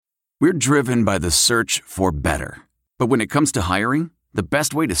We're driven by the search for better. But when it comes to hiring, the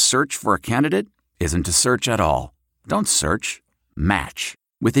best way to search for a candidate isn't to search at all. Don't search. Match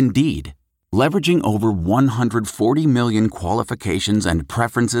with Indeed. Leveraging over 140 million qualifications and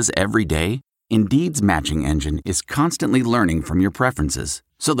preferences every day, Indeed's matching engine is constantly learning from your preferences.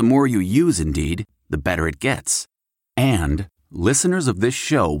 So the more you use Indeed, the better it gets. And listeners of this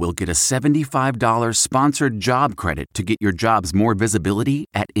show will get a $75 sponsored job credit to get your jobs more visibility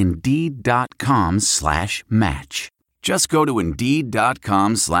at Indeed.com/match. Just go to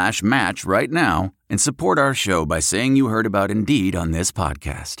Indeed.com/match right now and support our show by saying you heard about Indeed on this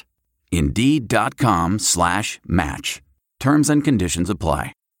podcast. Indeed.com/match. Terms and conditions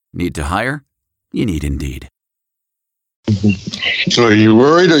apply. Need to hire? You need Indeed. So are you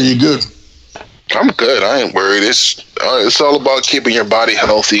worried or are you good? I'm good. I ain't worried. It's all about keeping your body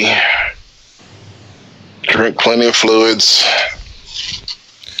healthy. Drink plenty of fluids.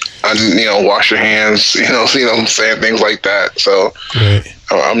 Wash your hands. You know what I'm saying? Things like that. So right.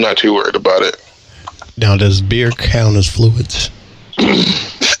 I'm not too worried about it. Now, does beer count as fluids? I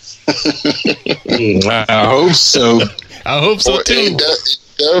hope so. I hope so too.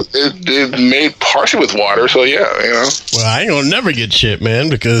 It's made partially with water, so yeah, Well, I ain't gonna never get shit, man,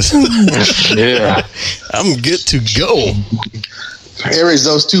 because yeah, I'm good to go. Aries,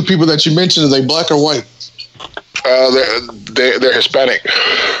 those two people that you mentioned, are they black or white? They're Hispanic.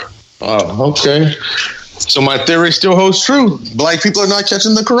 Oh, okay. So my theory still holds true. Black people are not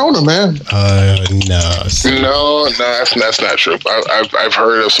catching the corona, man. No, that's not true. I've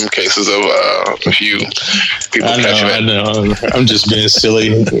heard of some cases of a few people catching it. I know. I'm just being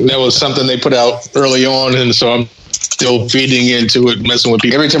silly. That was something they put out early on, and so I'm still feeding into it, messing with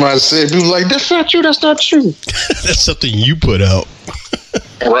people. Every time I say it, people are like, that's not true, that's not true. That's something you put out.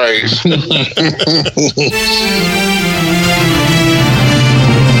 Right.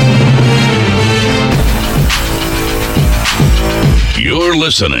 You're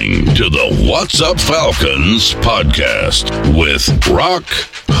listening to the What's Up Falcons podcast with Rock,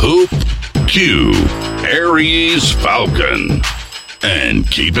 Hoop, Q, Aries Falcon, and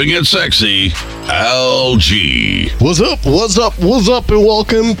keeping it sexy, LG. What's up, and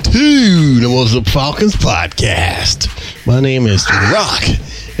welcome to the What's Up Falcons podcast. My name is Rock,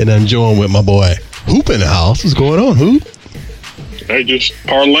 and I'm joined with my boy Hoop in the house. What's going on, Hoop? Hey, just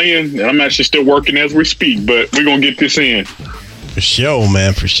parlaying. I'm actually still working as we speak, but we're going to get this in. For sure,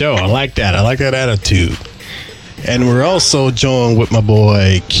 man, for sure. I like that. I like that attitude. And we're also joined with my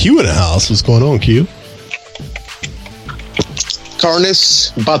boy Q in the house. What's going on, Q?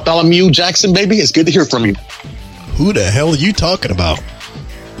 Carnus Bartholomew Jackson, baby. It's good to hear from you. Who the hell are you talking about?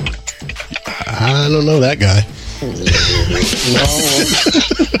 I don't know that guy.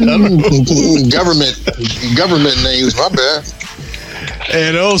 Government names, my bad.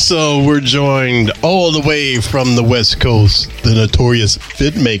 And also, we're joined all the way from the West Coast, the notorious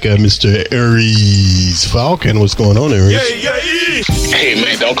fit maker, Mr. Aries Falcon. What's going on, Aries? Hey,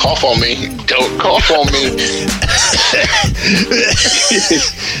 man, don't cough on me. Don't cough on me.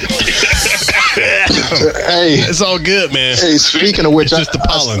 Hey, it's all good, man. Hey, speaking of which, it's just the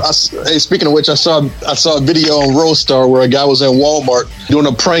pollen. I saw a video on Rollstar where a guy was in Walmart doing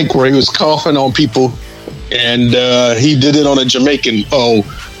a prank where he was coughing on people. And he did it on a Jamaican. Oh,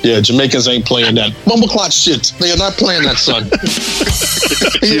 yeah, Jamaicans ain't playing that mumbleclot shit. They are not playing that, son.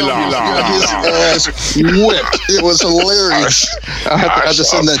 He got his ass whipped. It was hilarious. I have to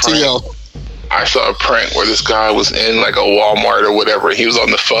send that to y'all. I saw a prank where this guy was in like a Walmart or whatever. He was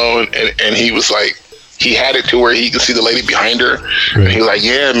on the phone and he was like, he had it to where he could see the lady behind her. Right. He was like,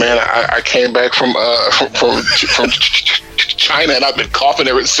 "Yeah, man, I came back from China and I've been coughing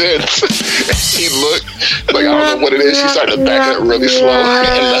ever since." He looked like, I don't know what it is. She started to back up really slow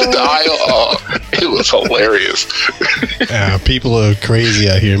and left the aisle. Oh, it was hilarious. People are crazy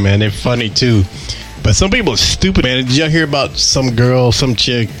out here, man. They're funny too, but some people are stupid, man. Did y'all hear about some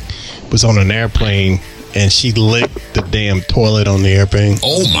chick was on an airplane and she licked the damn toilet on the airplane?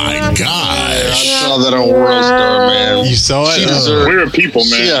 Oh my gosh. I saw that on WorldStar, man. You saw it? Weird people,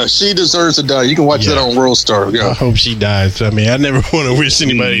 man. Yeah, she deserves to die. You can watch that on WorldStar. Yeah. I hope she dies. I mean, I never want to wish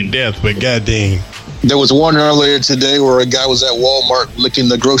anybody death, but goddamn. There was one earlier today where a guy was at Walmart licking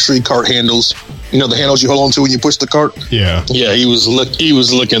the grocery cart handles. You know, the handles you hold on to when you push the cart? Yeah. Yeah, he was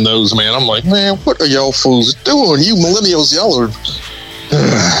licking those, man. I'm like, man, what are y'all fools doing? You millennials, y'all are...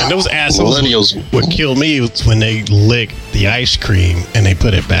 And those assholes, millennials. What killed me was when they licked the ice cream and they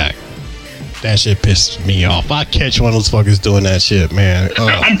put it back. That shit pissed me off. I catch one of those fuckers doing that shit, man.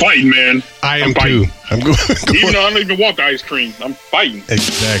 I'm fighting, man. I am too. I'm going. Even though I don't even want the ice cream, I'm fighting.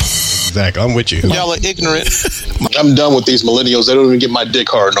 Exactly. Exactly. I'm with you. Y'all are ignorant. I'm done with these millennials. They don't even get my dick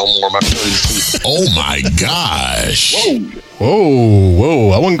hard no more. My Oh my gosh.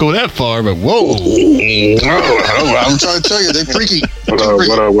 Whoa. I wouldn't go that far, but whoa. I'm trying to tell you, they freaky. What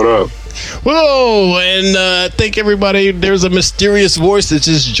up? Whoa, and I think everybody, there's a mysterious voice that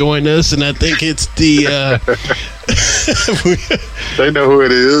just joined us, and I think it's the... They know who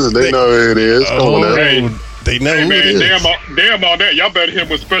it is. They know who it is. Come on now. Hey, they know who man, it is. damn about that. Y'all better hit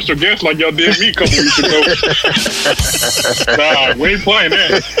with special guests like y'all did me a couple weeks ago. Nah, we ain't playing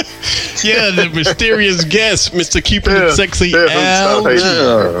that. Yeah, the mysterious guest, Mr. Keeping It Sexy Al.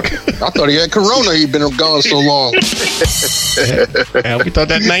 Yeah. I thought he had corona. He'd been gone so long. Al, we thought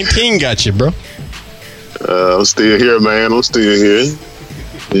that 19 got you, bro. I'm still here, man. I'm still here.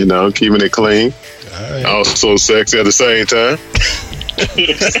 You know, keeping it clean. Right. Also sexy at the same time.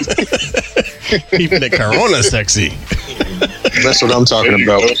 Keeping it corona sexy. That's what I'm talking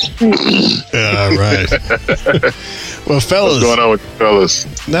about. All right. Well, fellas. What's going on with you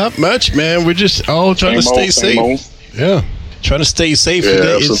fellas? Not much, man. We're just all trying to stay safe. Yeah. Trying to stay safe.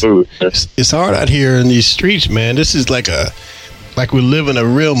 Yeah, absolutely. It's hard out here in these streets, man. This is like we live in a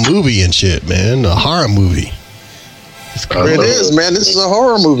real movie and shit, man. A horror movie. It is, man. This is a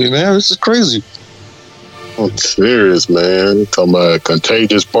horror movie, man. This is crazy. I'm serious, man. Talking about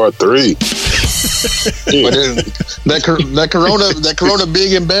Contagious Part 3. But that corona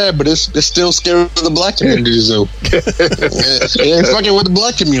big and bad, but it's still scary for the black communities, though. It ain't fucking with the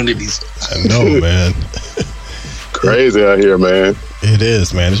black communities. I know, man. Crazy out here, man. It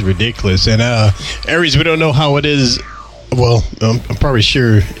is, man. It's ridiculous. And Aries, we don't know how it is. Well, I'm probably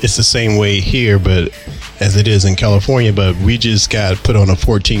sure it's the same way here, but as it is in California. But we just got put on a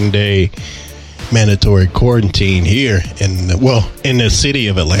 14-day mandatory quarantine here in the city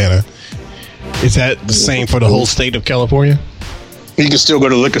of Atlanta. Is that the same for the whole state of California? You can still go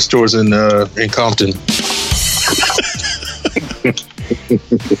to liquor stores in Compton.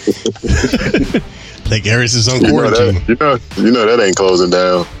 Like Aries is on quarantine. You know that ain't closing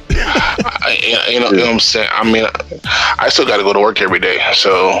down. You know what I'm saying? I mean, I still got to go to work every day.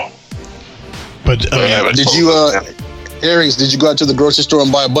 So, but did you, Aries? Did you go out to the grocery store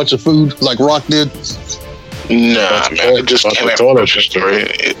and buy a bunch of food like Rock did? Nah, man. It just came out from the grocery store.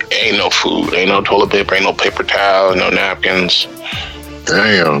 It ain't no food, ain't no toilet paper, ain't no paper towel, no napkins.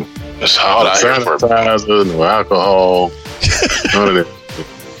 Damn. It's hard out here for sanitizer, no alcohol, none of that.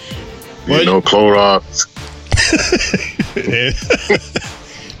 No Clorox.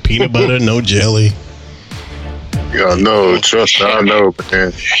 Peanut butter, no jelly. Yeah, no, trust me, I know,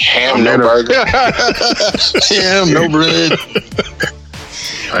 man. Ham, no burger. Ham, no bread.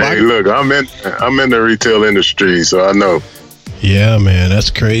 Hey, look, I'm in the retail industry, so I know. Yeah, man,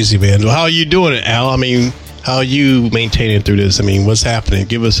 that's crazy, man. How are you doing it, Al? I mean, how are you maintaining through this? I mean, what's happening?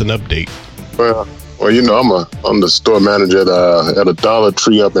 Give us an update. Well, you know, I'm the store manager at a Dollar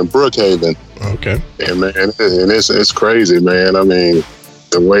Tree up in Brookhaven. Okay. And man, it's crazy, man. I mean,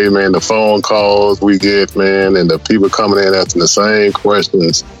 the way, man, the phone calls we get, man, and the people coming in asking the same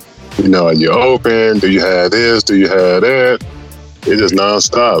questions. You know, are you open? Do you have this? Do you have that? It's just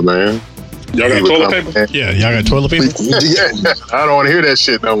nonstop, man. Y'all got toilet paper? Yeah, y'all got toilet paper? Yeah, I don't want to hear that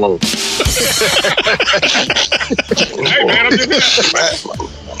shit no more. Hey, man, I'm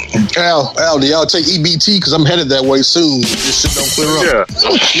just Al, do y'all take EBT? Because I'm headed that way soon. This shit don't clear up. Yeah.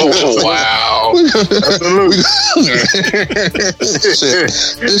 Oh, wow. Absolutely.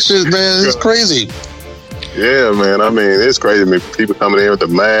 This shit, man, it's crazy. Yeah, man. I mean, it's crazy. I mean, people coming in with the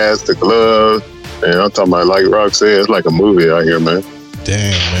masks, the gloves. And I'm talking about, like Rock said, it's like a movie out here, man.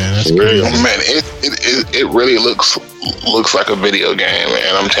 Damn, man, that's Really? crazy. Man, it really looks like a video game,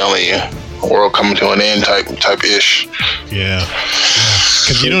 man. I'm telling you, world coming to an end type ish. Yeah.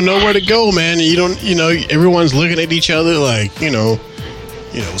 Because you don't know where to go, man. You don't, everyone's looking at each other like,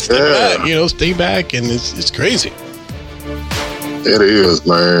 stay back, and it's crazy. It is,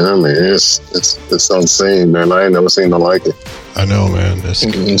 man. I mean, it's insane, man. I ain't never seen nothing like it. I know, man. That's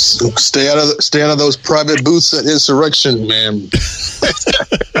Stay out of those private booths at Insurrection, man.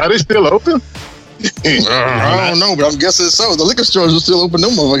 Are they still open? I don't know, but I'm guessing so. The liquor stores are still open. No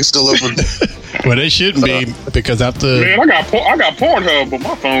motherfuckers still open. Well, they shouldn't be, because after man, I got Pornhub on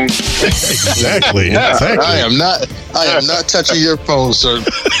my phone. exactly. I am not touching your phone, sir.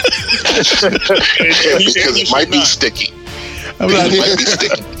 Because it might be sticky. I'm It might be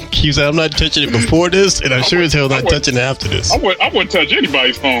sticky. I'm not touching it before this, and I'm sure as hell not touching it after this. I wouldn't touch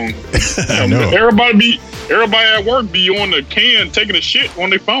anybody's phone. I know. Everybody at work be on the can taking a shit on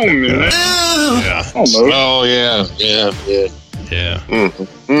their phone. And Yeah. I don't know. Oh yeah. Yeah.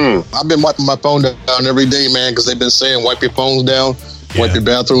 Mm-hmm. I've been wiping my phone down every day, man, because they've been saying wipe your phones down. Wipe your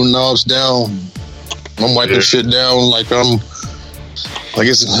bathroom knobs down. I'm wiping shit down like I'm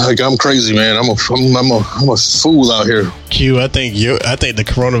crazy, man. I'm a fool out here. Q, I think the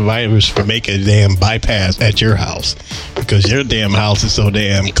coronavirus would make a damn bypass at your house because your damn house is so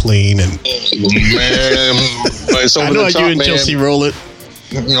damn clean and man. It's over I know the top, you and man. Chelsea roll it.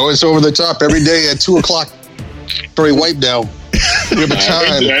 You know, it's over the top every day at 2:00. Straight wipe down. We have a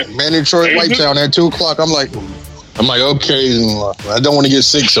time, mandatory wipe down at 2:00. I'm like, okay, I don't want to get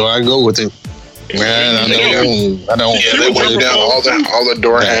sick, so I go with it. Man, I don't. Yeah, they wipe down all the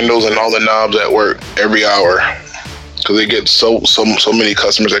door handles and all the knobs at work every hour because they get so many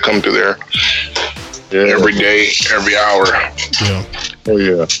customers that come through there every day, every hour. Yeah. Oh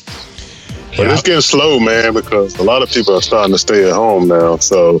yeah. But it's getting slow, man, because a lot of people are starting to stay at home now.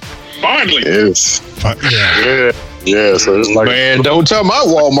 So Finally. it's yeah. So it's like, Man, don't tell my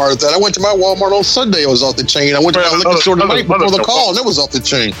Walmart that. I went to my Walmart on Sunday. It was off the chain. I went to my liquor store tonight before the call, and it was off the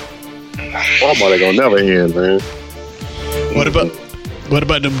chain. Walmart ain't gonna never end, man. What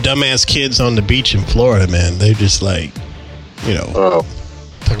about them dumbass kids on the beach in Florida, man? They're just like,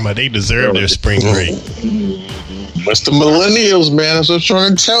 talking about they deserve their spring break. It's the millennials, man. That's what I'm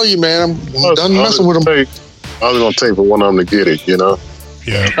trying to tell you, man. I'm done messing with them. I was gonna take for one of them to get it, you know.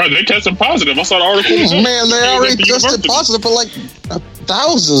 Yeah. They tested positive. I saw the article. Man, they already tested positive for like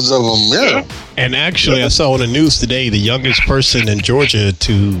thousands of them. Yeah. And actually, I saw on the news today the youngest person in Georgia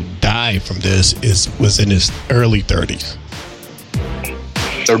to die from this was in his early 30s.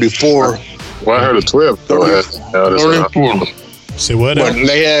 34. Well, I heard a 12. 34. Say what? But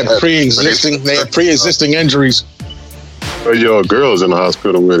they had pre-existing injuries. Your girl's in the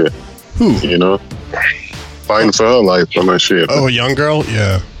hospital with it. Who? You know, fighting for her life from that shit. Oh, a young girl?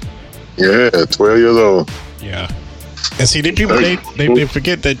 Yeah. Yeah, 12 years old. Yeah. And see, they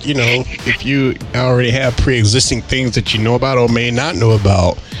forget that, if you already have pre-existing things that you know about or may not know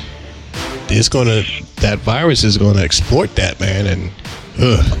about, that virus is going to exploit that, man. And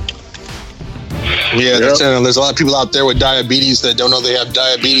yeah, there's a lot of people out there with diabetes that don't know they have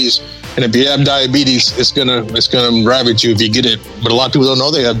diabetes. And if you have diabetes, it's gonna ravage you if you get it. But a lot of people don't know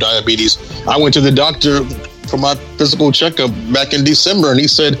they have diabetes. I went to the doctor for my physical checkup back in December, and he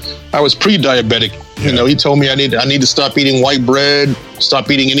said I was pre-diabetic. Yeah. He told me I need to stop eating white bread, stop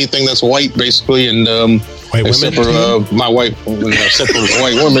eating anything that's white, basically, and white except women for my wife, except for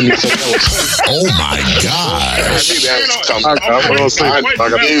white women. He said that was, Oh my I gosh. knew that was coming. I'm gonna say, I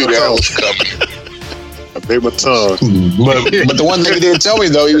knew that was coming. I bit my tongue. but the one thing he didn't tell me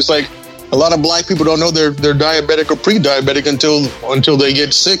though, he was like, a lot of black people don't know they're diabetic or pre-diabetic until they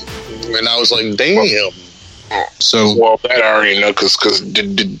get sick, and I was like, damn. So Well, that I already know because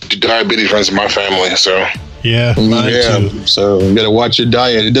the diabetes runs in my family. So Yeah, mine too. so you got to watch your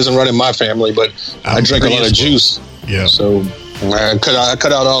diet. It doesn't run in my family, but I drink a lot of juice. Yeah. So I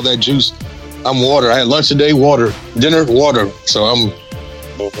cut out all that juice. I'm water. I had lunch today, water. Dinner, water. So I'm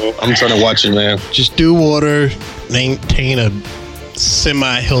trying to watch it, man. Just do water, maintain a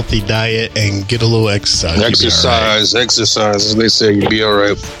semi-healthy diet, and get a little exercise. You'll be Exercise, as they say, you'll be all right.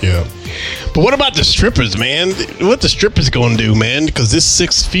 all right. Yeah. But what about the strippers, man? What the strippers gonna do, man? Because this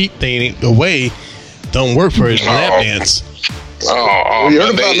 6 feet thing away don't work for his lap dance. You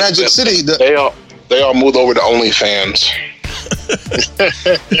heard about Magic City? They all moved over to OnlyFans.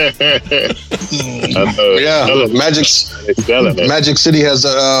 Magic City has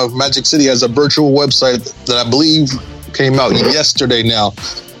a virtual website that I believe came out yesterday now.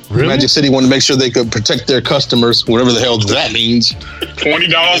 Really? Magic City wanted to make sure they could protect their customers, whatever the hell that means.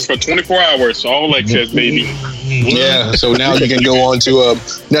 $20 for 24 hours. All access, baby. Yeah, so now you can go on to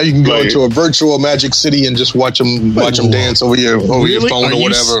into a virtual Magic City and just watch them dance over your phone or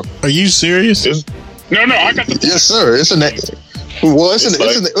whatever. Are you serious? No, I got the. Yes, sir. It was in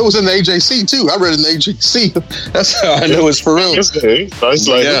the AJC too. I read it in the AJC. That's how I know it's for real. It's like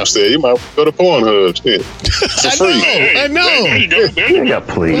you said, you might go to Pornhub shit. For free. I know. There you go. There you go.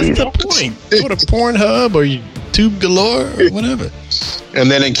 What's the point? Go to Pornhub or Tube Galore or whatever. And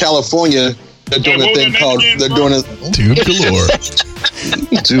then in California, they're doing a thing called Tube Galore.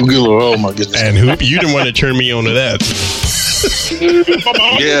 Tube Galore. Oh my goodness. And Hoop, you didn't want to turn me on to that.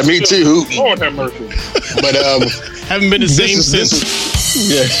 Yeah, me too, Hoop. Lord have mercy. But haven't been the same since.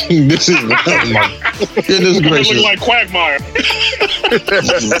 This is oh my goodness It gracious. look like Quagmire.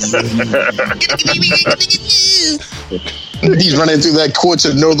 He's running through that courts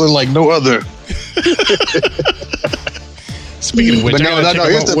of Northern like no other. Speaking of which, But no.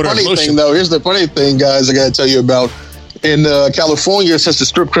 Here's the funny thing, though. Here's the funny thing, guys. I got to tell you about. In California, since the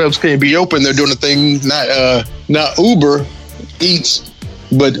strip clubs can't be open, they're doing a thing. Not Uber Eats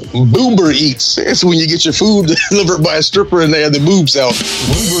But Boober Eats, it's when you get your food delivered by a stripper and they have the boobs out.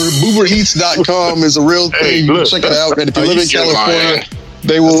 BooberEats.com is a real thing. Look, check it out. And if you live in California,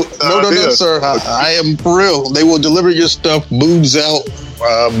 they will. No, sir. I am for real. They will deliver your stuff, boobs out.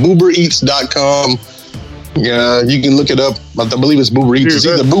 BooberEats.com. Yeah, you can look it up. I believe it's Boober Eats. It's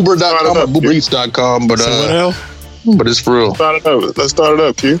either Boober.com or BooberEats.com. But but it's for real. Let's start it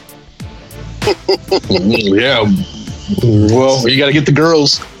up, Q. Yeah. Well, you got to get the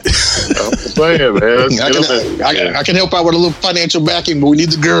girls. I'm saying, man. I can help out with a little financial backing, but we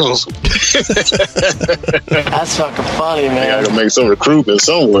need the girls. That's fucking funny, man. I got to make some recruitment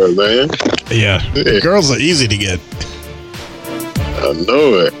somewhere, man. Yeah. Girls are easy to get. I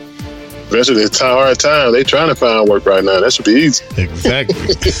know it. Especially this hard time. They trying to find work right now. That should be easy. Exactly.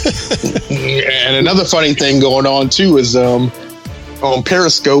 And another funny thing going on, too, is on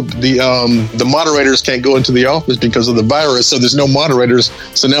Periscope, the moderators can't go into the office because of the virus, so there's no moderators.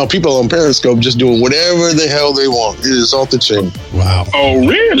 So now people on Periscope just doing whatever the hell they want. It is off the chain. Wow. Oh,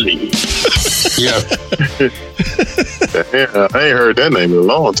 really? Yeah. I ain't heard that name in a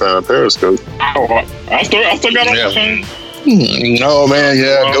long time, Periscope. Oh, I still got on the chain. No, man.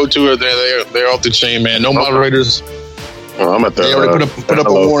 Yeah, go to it. They're off the chain, man. No moderators. Well, I'm at the. They already put up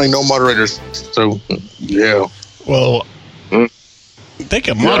a warning. No moderators. So yeah. Well, they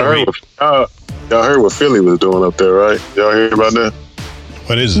can moderate. Y'all heard what Philly was doing up there, right? Y'all hear about that?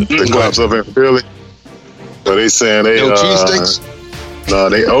 What is it? The cops up in Philly. So they saying they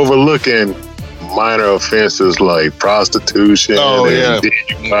they overlooking minor offenses like prostitution and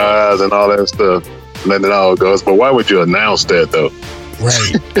DUIs and all that stuff. Letting it all go. But why would you announce that though?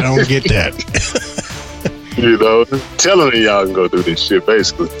 Right. I don't get that. You know, telling y'all can go do this shit.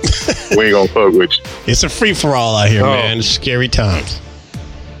 Basically, we ain't gonna fuck with you. It's a free for all out here, man. It's scary times.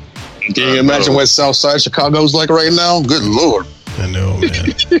 Can you imagine what South Side Chicago's like right now? Good Lord. I know, man.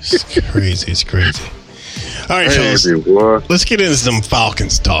 It's crazy. It's crazy. All right, fellas. Let's get into some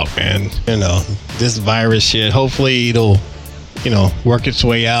Falcons talk, man. You know, this virus shit, hopefully it'll, work its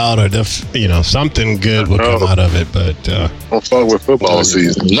way out, or something good will come out of it. But don't fuck with football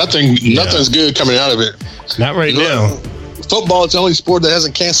season. Nothing's good coming out of it. Not right now. Football is the only sport that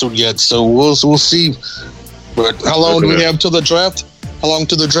hasn't canceled yet, so we'll see. But how long do we have till the draft? How long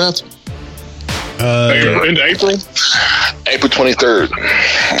to the draft? Into April? April 23rd,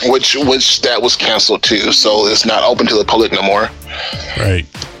 which that was canceled too, so it's not open to the public no more. Right.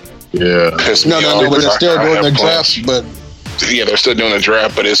 Yeah. No, but they're still doing the draft. But yeah, they're still doing the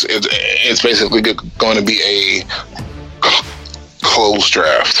draft, but it's basically going to be a closed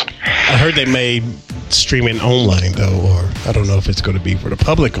draft. I heard they made streaming online though, or I don't know if it's going to be for the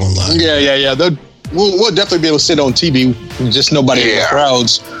public online. Yeah. We'll definitely be able to sit on TV, just nobody in the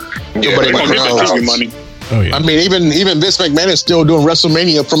crowds. Nobody in the crowds. Money. Oh yeah. I mean, even Vince McMahon is still doing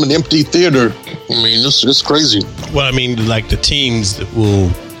WrestleMania from an empty theater. I mean, it's crazy. Well, I mean, like the teams that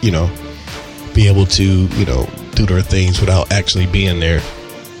will, be able to, do their things without actually being there.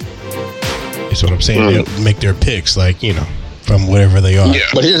 That's what I'm saying. They'll make their picks, from wherever they are. Yeah.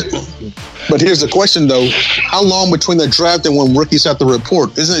 But here's the question though: how long between the draft and when rookies have to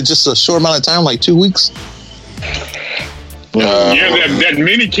report? Isn't it just a short amount of time, like 2 weeks? That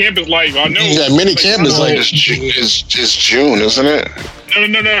mini camp is like I know. That mini camp is like it's June, isn't it?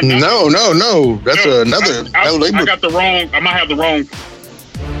 No. That's another. I got the wrong. I might have the wrong.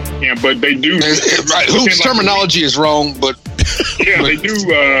 Yeah, but they do. Right, whose terminology is wrong, but yeah, they do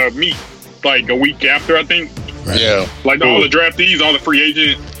meet like a week after, I think. Right. Yeah, like all the draftees, all the free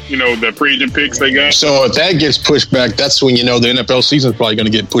agent, the free agent picks they got. So if that gets pushed back, that's when the NFL season's probably going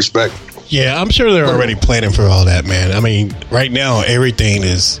to get pushed back. Yeah, I'm sure they're already planning for all that, man. I mean, right now everything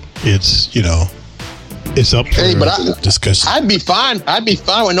it's up for discussion. I'd be fine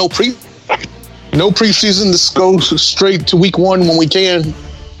with no preseason. Let's go straight to week 1 when we can.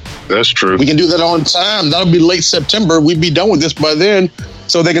 That's true. We can do that on time. That'll be late September. We'd be done with this by then,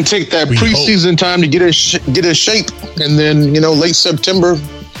 so they can take that preseason time to get in shape, and then late September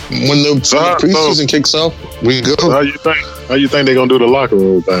when the preseason kicks off, we go. So how you think they're gonna do the locker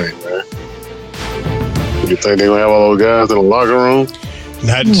room thing, man? You think they're gonna have all those guys in the locker room?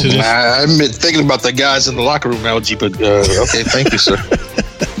 Not to this. I've been thinking about the guys in the locker room, LG, but okay, thank you, sir.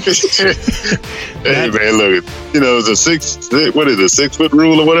 Hey man, look, the 6 foot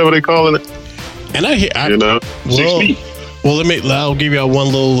rule or whatever they calling it. And I'll give y'all one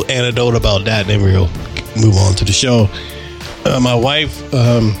little anecdote about that, and then we'll move on to the show. My wife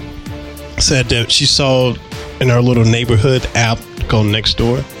said that she saw in our little neighborhood app called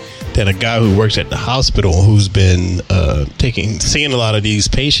Nextdoor that a guy who works at the hospital, who's been seeing a lot of these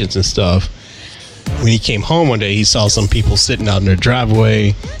patients and stuff, when he came home one day, he saw some people sitting out in their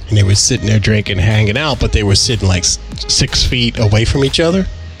driveway, and they were sitting there drinking, hanging out, but they were sitting like 6 feet away from each other.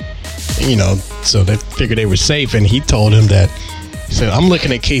 You know, so they figured they were safe. And he told him that. He said, "I'm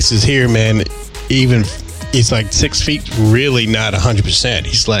looking at cases here, man. Even it's like 6 feet, really not 100%.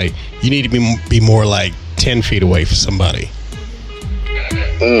 He's like, you need to be more like 10 feet away from somebody."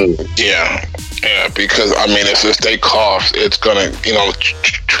 Yeah, because I mean, if they cough, it's gonna, you know,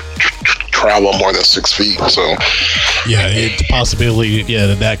 travel more than 6 feet. So yeah, it's a possibility,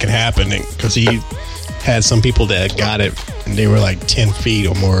 that could happen, because he had some people that got it and they were like 10 feet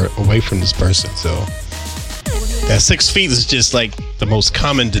or more away from this person. So that 6 feet is just like the most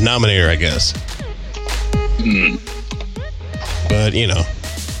common denominator, I guess. But you know,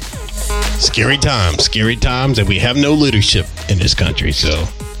 scary times, and we have no leadership in this country. So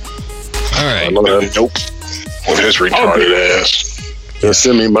all right, nope. With his retarded ass. Just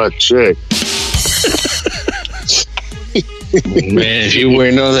send me my check. Man, if you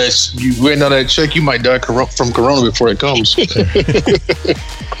waiting on that check, you might die from corona before it comes. They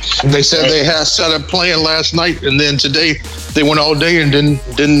said they had set up plan last night, and then today they went all day and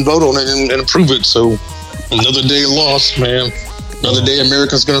didn't vote on it and approve it. So another day lost, man. Another day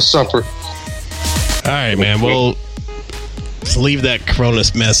America's gonna suffer. All right, man. Well, let's leave that corona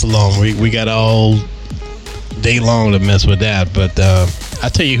mess alone. We got all day long to mess with that, but I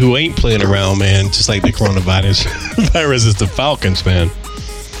tell you who ain't playing around, man, just like the coronavirus virus is the Falcons, man.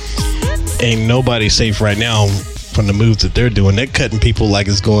 Ain't nobody safe right now from the moves that they're doing. They're cutting people like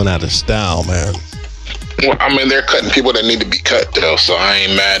it's going out of style, man. Well, I mean, they're cutting people that need to be cut, though, so I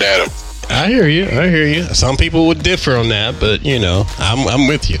ain't mad at them. I hear you. Some people would differ on that, but you know, I'm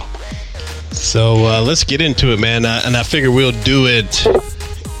with you. So let's get into it, man. And I figure we'll do it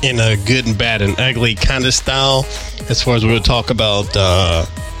in a good and bad and ugly kind of style, as far as we'll talk about the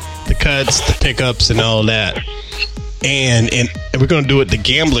cuts, the pickups, and all that. And we're going to do it the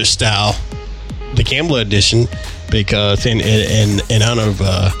gambler style, the gambler edition, because in honor of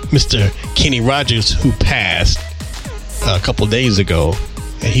Mr. Kenny Rogers, who passed a couple days ago,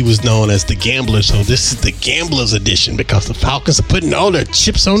 and he was known as the gambler. So this is the gamblers edition, because the Falcons are putting all their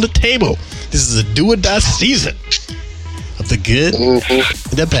chips on the table. This is a do or die season of the good,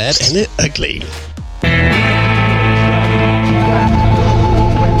 the bad, and the ugly.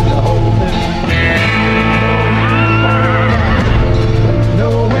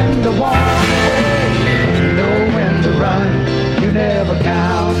 Know when to walk, know when to run. You never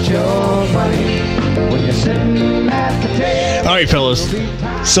count your money when you're sitting at the table. All right, fellas.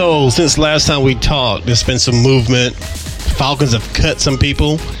 So since last time we talked, there's been some movement. Falcons have cut some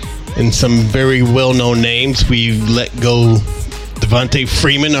people and some very well-known names. We've let go Devontae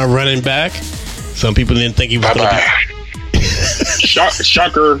Freeman, our running back. Some people didn't think he was going to be.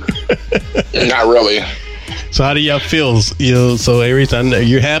 Shocker. Not really. So how do y'all feel? You know, so Aries, I know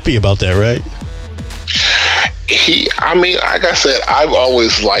you're happy about that, right? I mean, like I said, I've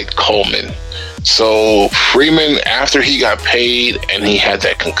always liked Coleman. So Freeman, after he got paid and he had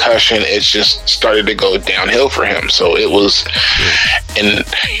that concussion, it just started to go downhill for him. So it was, and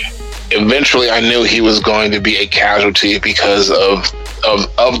eventually I knew he was going to be a casualty because of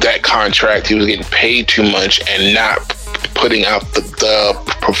that contract. He was getting paid too much and not putting out the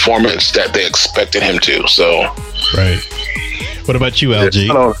performance that they expected him to. So, right. What about you, LG?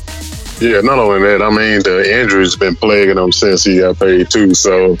 Yeah, not only that, I mean, the injury's been plaguing him since he got paid too.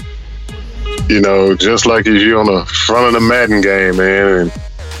 So, you know, just like you on the front of the Madden game, man, and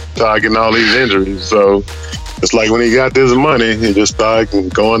started getting all these injuries. So it's like when he got this money, he just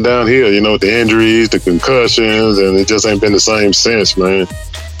started going downhill, you know, with the injuries, the concussions, and it just ain't been the same since, man.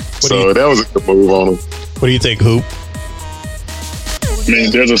 That was a good move on him. What do you think, Hoop? I mean,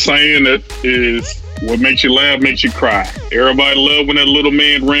 there's a saying that is, what makes you laugh makes you cry. Everybody loved when that little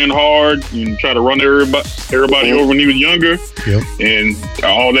man ran hard and tried to run everybody over when he was younger. Yep. And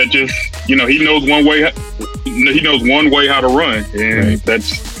all that just, you know, he knows one way how to run, and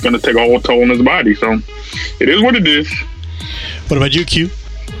that's going to take a whole toll on his body. So it is what it is. What about you, Q?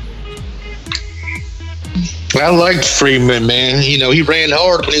 I liked Freeman, man. You know, he ran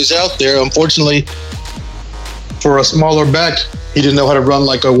hard when he was out there. Unfortunately, for a smaller back, he didn't know how to run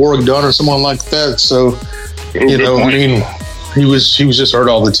like a Warwick Dunn or someone like that. So, you know, I mean, he was just hurt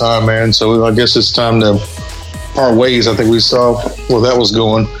all the time, man. So I guess it's time to part ways. I think we saw where that was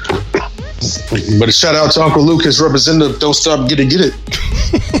going. But a shout out to Uncle Lucas, representative. Don't stop, get it.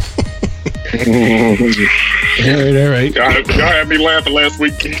 All right. Y'all had me laughing last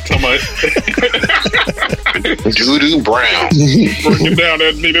week. Doo-doo Brown. Breaking down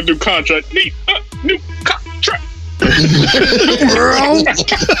that need a new contract. Need a new contract.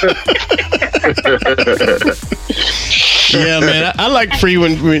 Yeah, man. I like Free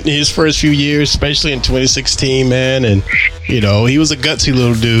when his first few years, especially in 2016, man. And he was a gutsy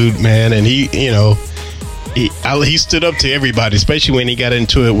little dude, man. And he stood up to everybody, especially when he got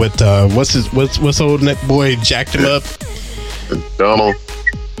into it with what's old neck boy jacked him up.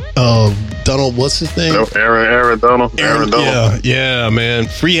 Donald, what's his name? Aaron Donald. Yeah, man.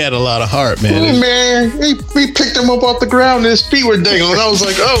 Free had a lot of heart, man. Man, he picked him up off the ground and his feet were dangling. I was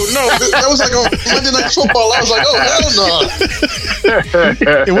like, oh no, that was like on Monday Night Football. I was like, oh hell no.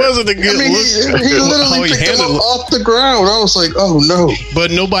 It wasn't a good. He literally picked him up off the ground. I was like, oh no. But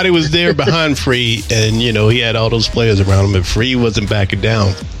nobody was there behind Free, and he had all those players around him, and Free wasn't backing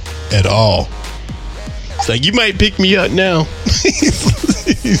down at all. It's like, you might pick me up now.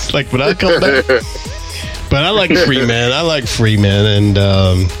 He's like, but I'll come back. But I like Free, man. And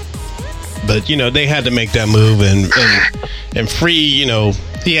but they had to make that move, and Free,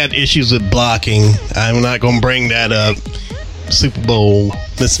 he had issues with blocking. I'm not gonna bring that up. Super Bowl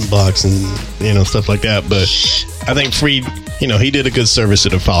missing blocks and stuff like that. But I think Free, he did a good service to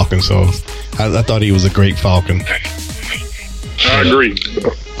the Falcons. So I thought he was a great Falcon. I agree.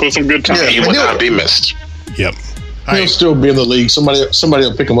 Put some good time. Yeah, he would not be missed. Yep. He'll still be in the league. Somebody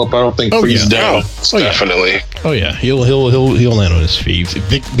will pick him up. I don't think Free's down. Definitely. Oh yeah, he'll land on his feet. If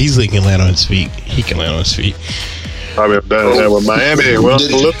Vic Beasley can land on his feet, he can land on his feet. I've done that with Miami. Well,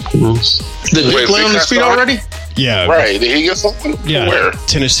 Did Vic land on his feet already? Yeah. Right. Did he get something? Yeah. Where?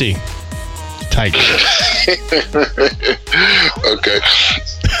 Tennessee. Titans. Okay.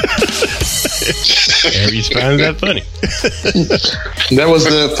 Aries finds that funny. That was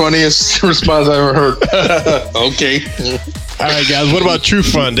the funniest response I ever heard. Okay. All right, guys. What about True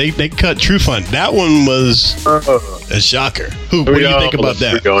Fun? They cut True Fun. That one was a shocker. What do you think about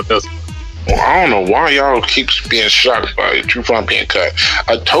that? Well, I don't know why y'all keep being shocked by True Fun being cut.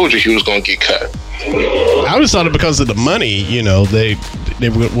 I told you he was going to get cut. I just thought it because of the money. They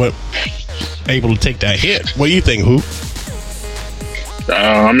were able to take that hit. What do you think, Hoop?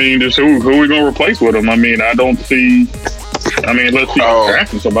 I mean, just who we gonna replace with him? I mean, I don't see. I mean, let's see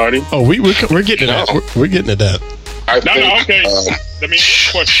drafting somebody. Oh, we're getting to that. We're getting to that. Okay. Let me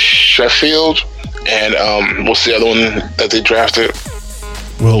Sheffield and what's the other one that they drafted?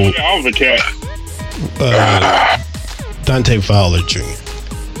 Well, I was a cat. Dante Fowler Jr.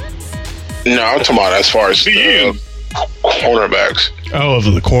 No, I'm talking about as far as cornerbacks. Oh, of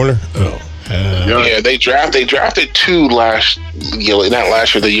the corner. Oh. Yeah, they drafted two not last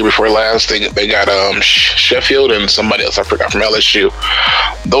year, the year before last. They got Sheffield and somebody else I forgot from LSU.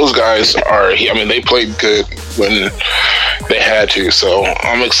 Those guys they played good when they had to. So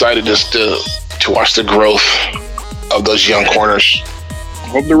I'm excited just to watch the growth of those young corners.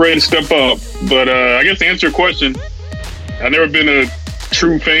 Hope they're ready to step up. But I guess to answer your question, I've never been a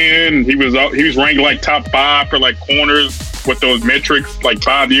true fan. He was ranked like top 5 for like corners with those metrics like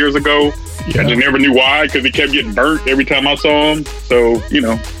 5 years ago. Yeah. I just never knew why, because he kept getting burnt every time I saw him. So,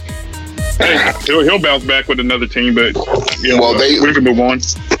 hey, he'll bounce back with another team, but we can move on.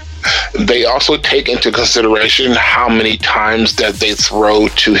 They also take into consideration how many times that they throw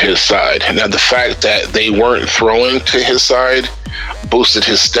to his side. Now, the fact that they weren't throwing to his side boosted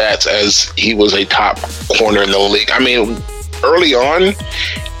his stats as he was a top corner in the league. I mean, early on,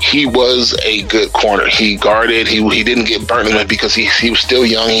 he was a good corner. He guarded. He didn't get burnt in it because he was still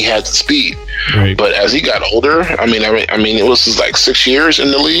young. He had the speed. Right. But as he got older, I mean, it was like 6 years in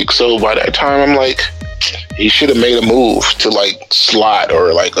the league. So by that time, I'm like, he should have made a move to like slot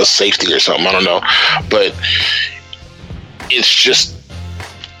or like a safety or something. I don't know. But it's just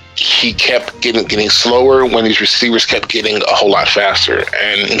he kept getting slower when these receivers kept getting a whole lot faster,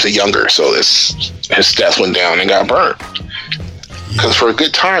 and he was younger, so his stats went down and got burnt. Because for a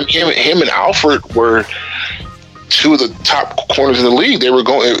good time, him and Alfred were two of the top corners in the league. They were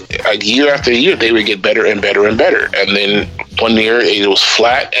going like year after year. They would get better and better and better. And then one year it was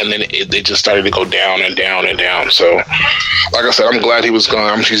flat, and then they just started to go down and down and down. So, like I said, I'm glad he was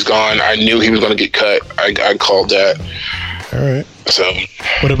gone. He's gone. I knew he was going to get cut. I called that. All right. So,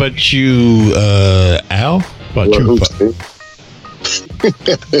 what about you, Al? What Hoop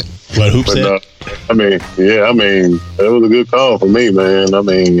said? I mean, that was a good call for me, man. I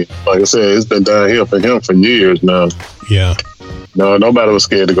mean, like I said, it's been downhill for him for years now. Yeah. No, nobody was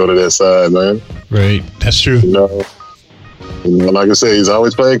scared to go to that side, man. Right. That's true. Like I said, he's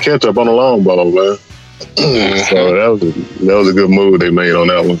always playing catch up on the long ball, man. So that was a good move they made on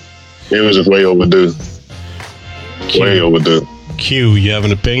that one. It was just way overdue. Way overdue. Q, you have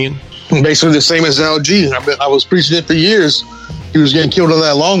an opinion? Basically the same as LG. I was preaching it for years. He was getting killed on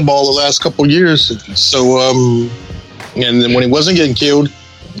that long ball the last couple of years. So, and then when he wasn't getting killed,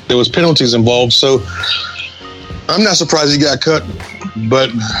 there was penalties involved. So I'm not surprised he got cut. But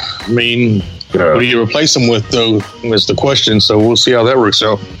I mean, what do you replace him with, though? Is the question. So we'll see how that works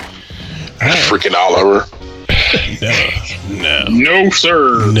out. Freaking Oliver. No,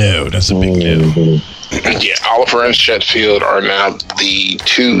 sir. No, that's a big no. Yeah, Oliver and Sheffield are now the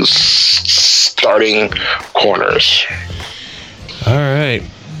two starting corners. All right.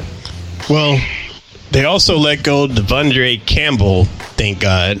 Well, they also let go Devondre Campbell, thank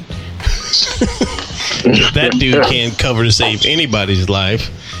God. That dude can't cover to save anybody's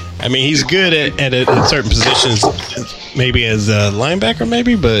life. I mean, he's good at certain positions, maybe as a linebacker,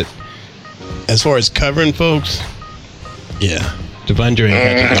 maybe, but as far as covering folks, yeah, Devondre.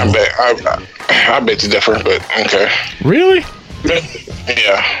 I bet you different, but okay. Really?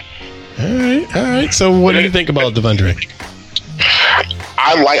 Yeah. All right. So, what do you think about Devondre?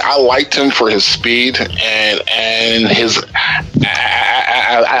 I liked him for his speed and his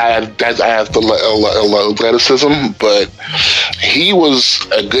athleticism, but he was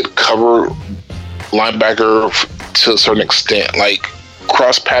a good cover linebacker to a certain extent. Like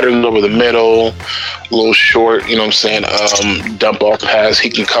cross patterns over the middle, a little short, you know what I'm saying? Dump off pass, he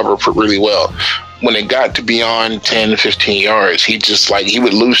can cover really well. When it got to beyond 10, 15 yards, he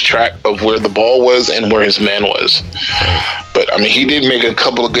would lose track of where the ball was and where his man was. But I mean, he did make a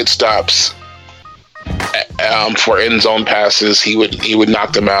couple of good stops for end zone passes. He would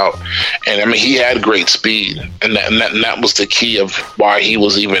knock them out, and I mean, he had great speed, and that was the key of why he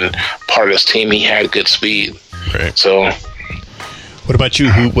was even part of this team. He had good speed. Right. So, what about you,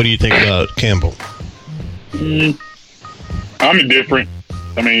 Hoop? What do you think about Campbell? I'm indifferent.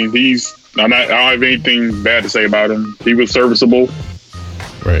 I mean, I don't have anything bad to say about him. He was serviceable.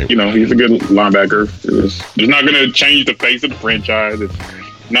 Right. You know, he's a good linebacker. It's not going to change the face of the franchise. It's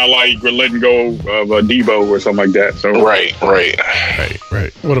not like we're letting go of a Debo or something like that. So right.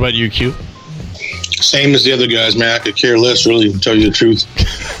 What about you, Q? Same as the other guys, man. I could care less, really, to tell you the truth.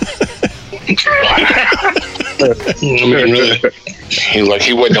 I mean, really. He's like,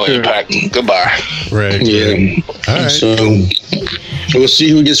 he wasn't no impact. Goodbye. Right. Yeah. All right. So we'll see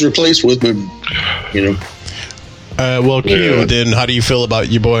who he gets replaced with, but you know. Well, Q, then how do you feel about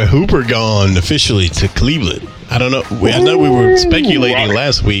your boy Hooper gone officially to Cleveland? I don't know. I know we were speculating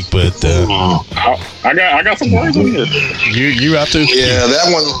last week, but I got some words on here. You out there? Yeah,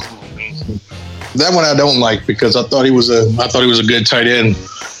 that one I don't like because I thought he was a good tight end.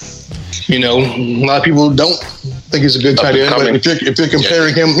 You know, a lot of people don't think he's a good tight end, but if you're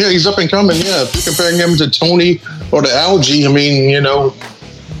comparing him, he's up and coming. Yeah, if you're comparing him to Tony or to Algie, I mean, you know,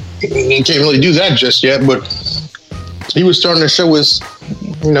 he can't really do that just yet, but he was starting to show his,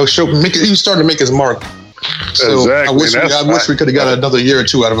 you know, he was starting to make his mark. So exactly. I wish we could have got another year or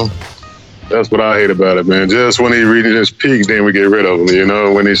two out of him. That's what I hate about it, man. Just when he reaches his peak, then we get rid of him. You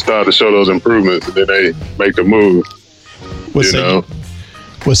know, when he start to show those improvements, then they make the move. What's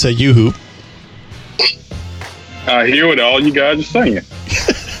that, you Hoop? I hear what all you guys are saying,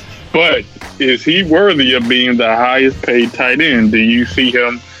 but is he worthy of being the highest paid tight end? Do you see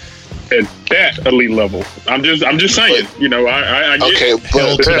him at that elite level? I'm just saying. You know, I get okay,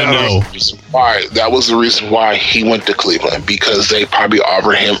 but that was the reason why he went to Cleveland, because they probably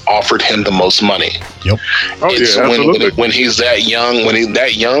offered him the most money. Yep. Absolutely. When he's that young, you know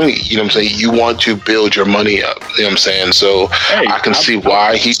what I'm saying, you want to build your money up. You know what I'm saying? So I can see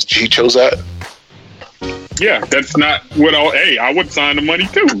why he chose that. Yeah, that's not what I would sign the money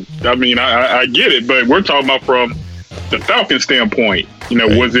too. I mean, I get it, but we're talking about from the Falcons standpoint. You know,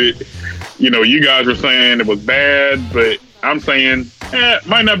 was it, you know, you guys were saying it was bad, but I'm saying it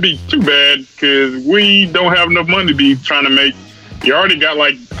might not be too bad because we don't have enough money to be trying to make. You already got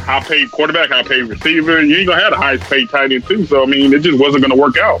like high paid quarterback, high paid receiver. You ain't gonna have the highest paid tight end too. So I mean, it just wasn't gonna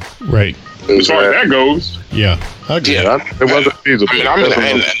work out. Right. As far as that goes. Yeah. Okay. Yeah, it wasn't feasible. I mean,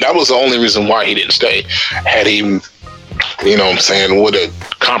 and that was the only reason why he didn't stay. Had he, you know what I'm saying, would have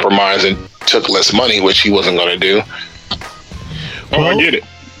compromised and took less money, which he wasn't going to do. I get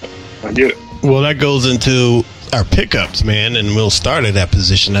it. Well, that goes into our pickups, man, and we'll start at that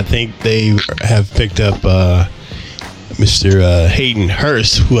position. I think they have picked up Mr. Hayden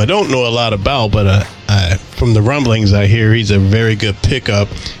Hurst, who I don't know a lot about, but from the rumblings I hear, he's a very good pickup.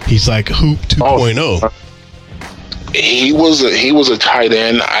 He's like Hoop 2.0. He was a tight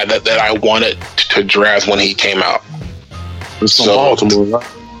end that I wanted to draft when he came out. It's from Baltimore, right?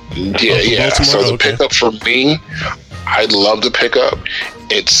 Yeah. Baltimore? So the pickup for me, I'd love to pick up.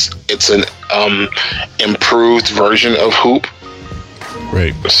 It's an improved version of Hoop.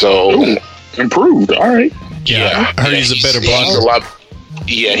 Right. So improved. All right. Yeah. I heard he's a better blocker.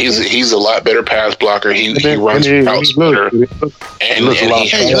 Yeah, he's a lot better pass blocker. He runs routes better, and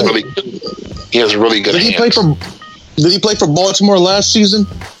he has really good hands. Did he play for Baltimore last season?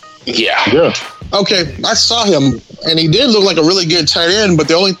 Yeah. Okay, I saw him, and he did look like a really good tight end. But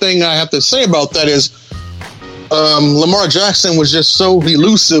the only thing I have to say about that is Lamar Jackson was just so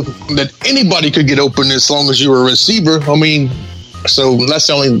elusive that anybody could get open as long as you were a receiver. I mean, so that's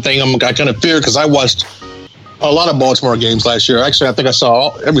the only thing I kind of fear, because I watched a lot of Baltimore games last year. Actually, I think I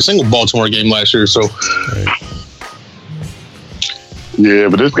saw every single Baltimore game last year. So, yeah,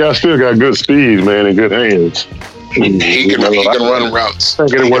 but this guy still got good speed, man, and good hands. He can run routes. He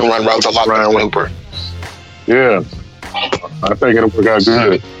can run routes a lot better than Hooper. Yeah, I think it'll work out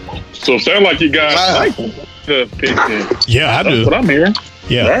good. So it sounds like you guys like the pick. Yeah, I do. That's what I'm hearing.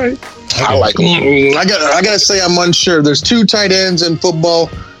 Yeah, all right. I like him. I gotta say I'm unsure. There's 2 tight ends in football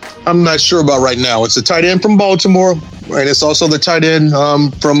I'm not sure about right now. It's a tight end from Baltimore, and it's also the tight end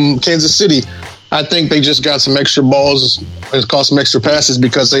from Kansas City. I think they just got some extra balls and caught some extra passes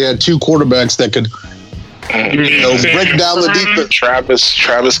because they had 2 quarterbacks that could break down the defense.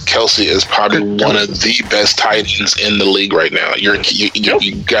 Travis Kelce is probably one of the best tight ends in the league right now. You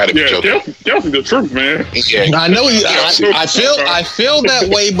got to be joking. Kelce the truth, man. Yeah, I know. I feel that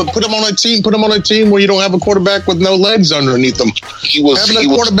way, but put him on a team where you don't have a quarterback with no legs underneath him. Having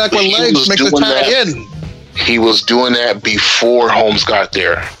a quarterback with legs makes a tight end. He was doing that before Holmes got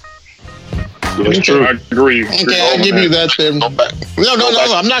there. That's true. I agree. Okay, I'll give you that then. No.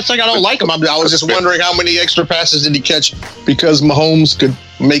 I'm not saying I don't like him. I was just wondering how many extra passes did he catch because Mahomes could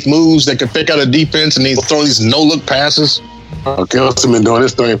make moves that could pick out a defense and he'd throw these no-look passes. Kelce been doing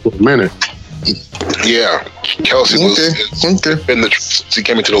this thing for a minute. Yeah, Kelce was been the truth since he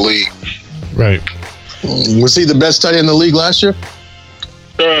came into the league. Right. Was he the best tight end in the league last year?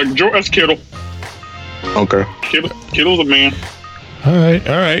 That's Kittle. Okay. Kittle's a man. All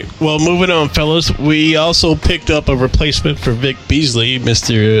right. Well, moving on, fellas. We also picked up a replacement for Vic Beasley,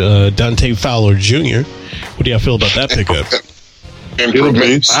 Mr. Dante Fowler Jr. What do y'all feel about that pickup?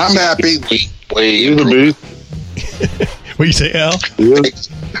 Improvement. I'm happy. He's a beast. What you say, Al?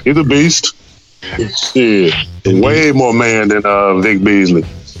 He's a beast. Shit. Way more man than Vic Beasley.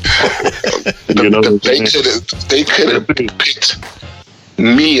 They could have picked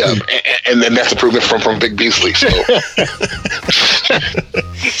me up, and then that's improvement from Vic Beasley. So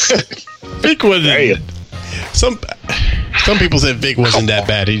Vic wasn't. Some people said Vic wasn't that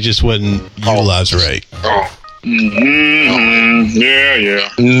bad. He just wasn't utilized right. Yeah.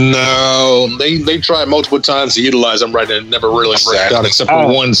 No, they tried multiple times to utilize him right, and it never really worked out except for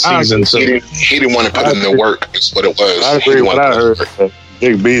one season. So he didn't want to put in the work. Is what it was. I agree with what I heard.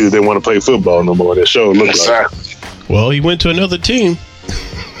 Vic Beasley didn't want to play football no more. That show looked like. Well, he went to another team.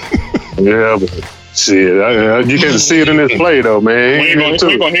 Yeah, but shit, you can see it in his play though, man. We ain't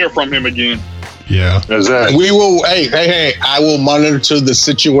gonna hear from him again. Yeah, exactly. We will. Hey! I will monitor the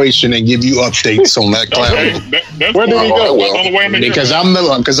situation and give you updates on that clown. Where did he go? Because I'm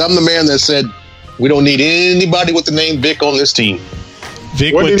the man that said we don't need anybody with the name Vic on this team.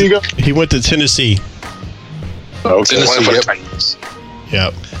 Vic where did he go? He went to Tennessee. Okay. Tennessee.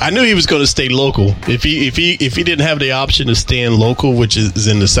 Yeah, I knew he was going to stay local. If he didn't have the option of staying local, which is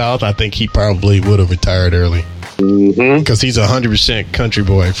in the South, I think he probably would have retired early. Because he's 100% country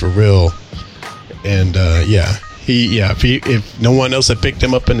boy for real. And if no one else had picked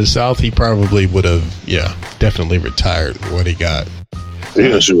him up in the South, he probably would have definitely retired what he got.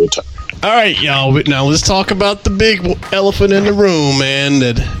 Yeah, should retire. All right, y'all. Now let's talk about the big elephant in the room, man.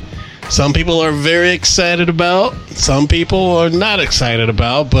 That some people are very excited about. Some people are not excited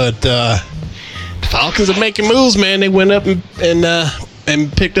about. But the Falcons are making moves, man. They went up and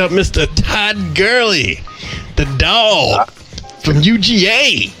picked up Mr. Todd Gurley, the dog from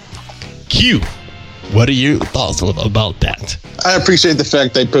UGA. Q. What are your thoughts about that? I appreciate the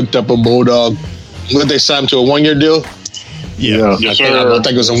fact they picked up a Bulldog. Would they sign him to a 1-year deal? Yeah. Yes, I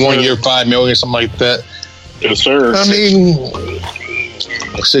think it was a 1 year, $5 million, something like that. Yes, sir. I mean,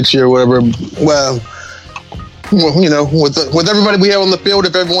 6 year, whatever. Well, with everybody we have on the field,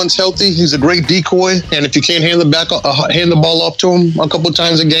 if everyone's healthy, he's a great decoy. And if you can't hand the ball off to him a couple of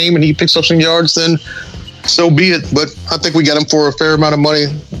times a game, and he picks up some yards, then so be it. But I think we got him for a fair amount of money.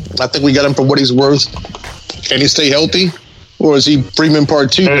 I think we got him for what he's worth. Can he stay healthy, or is he Freeman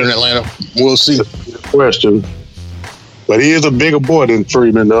Part 2 here in Atlanta? We'll see. Question. But he is a bigger boy than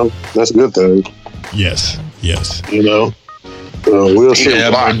Freeman, though. That's a good thing. Yes. We'll see.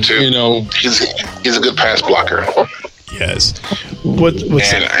 Block too. He's a good pass blocker. Yes.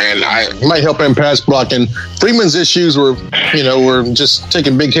 I might help him pass blocking. Freeman's issues were just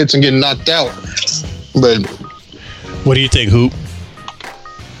taking big hits and getting knocked out. But what do you think, Hoop?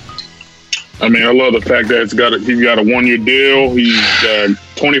 I mean, I love the fact that he's got a 1-year deal. He's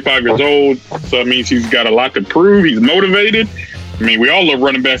 25 years old, so that means he's got a lot to prove. He's motivated. I mean, we all love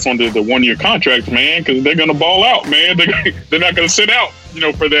running backs on the 1-year contracts, man, because they're going to ball out, man. They're not going to sit out,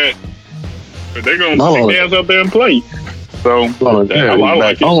 for that. But they're going to take their ass out there and play. So, I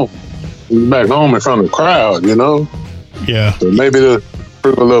like it. He's back home in front of the crowd, Yeah. So maybe to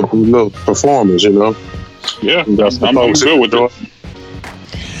prove a little performance, Yeah, I'm good with it.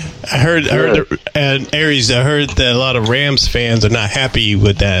 I heard and Aries, I heard that a lot of Rams fans are not happy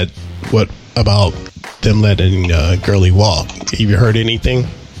with that. What about them letting Gurley walk? Have you heard anything?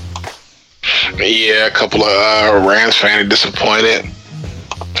 Yeah, a couple of Rams fans are disappointed.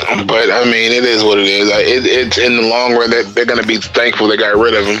 But, I mean, it is what it is. It's in the long run, they're going to be thankful they got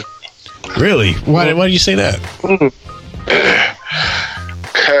rid of him. Really? Why do you say that?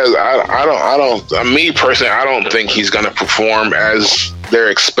 Because I don't. Me personally, I don't think he's going to perform as they're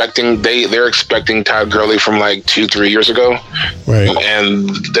expecting. They're expecting Todd Gurley from like 2-3 years ago, right? And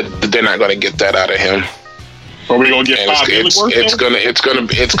they're not going to get that out of him. Are we going to get it's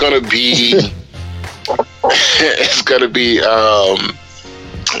going to be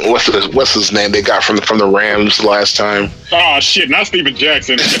what's his name they got from the Rams last time? Oh shit, not Steven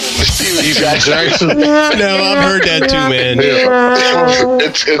Jackson. Steven Jackson. No, I've heard that too, man.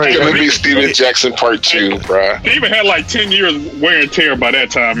 It's gonna be Steven Jackson Part 2, bro. Steven had like 10 years wear and tear by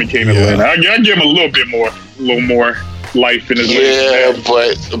that time he came to Atlanta. I give him a little more life in his life. Yeah,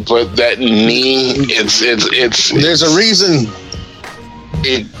 but that knee, it's there's a reason.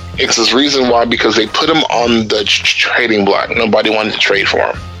 It's this reason why, because they put him on the trading block. Nobody wanted to trade for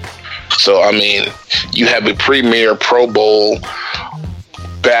him. So, I mean, you have a premier Pro Bowl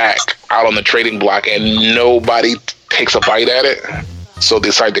back out on the trading block and nobody takes a bite at it. So they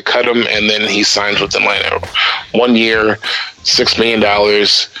decide to cut him, and then he signs with Atlanta. 1 year, $6 million.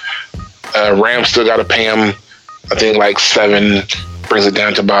 Rams still got to pay him, I think, like $7, brings it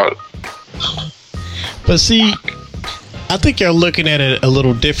down to about. But see, I think you're looking at it a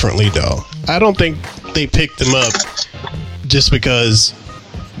little differently, though. I don't think they picked him up just because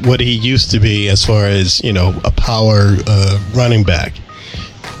what he used to be as far as, a power running back.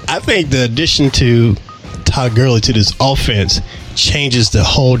 I think the addition to Todd Gurley to this offense changes the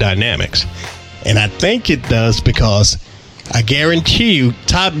whole dynamics. And I think it does because I guarantee you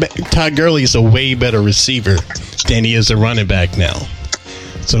Todd Gurley is a way better receiver than he is a running back now.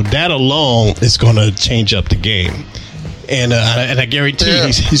 So that alone is going to change up the game. And I guarantee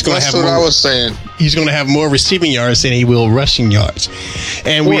he's going to have. That's what I was saying. He's going to have more receiving yards than he will rushing yards.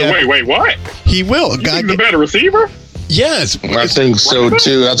 And wait, what? He will. He's a better receiver? Yes, I think so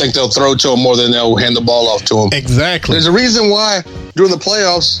too. I think they'll throw to him more than they'll hand the ball off to him. Exactly. There's a reason why during the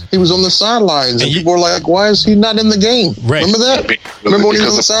playoffs he was on the sidelines, and people were like, "Why is he not in the game?" Right. Remember that? Remember when he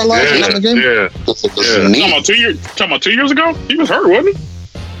was on the sidelines, not in the game? Yeah. Talking about 2 years ago, he was hurt, wasn't he?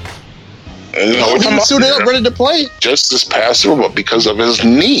 No, he was suited up, ready to play. Just this past Super Bowl because of his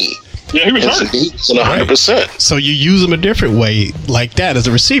knee. Yeah, he was hurt. His knee is 100%. So you use him a different way like that as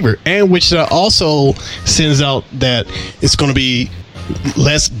a receiver, and which also sends out that it's going to be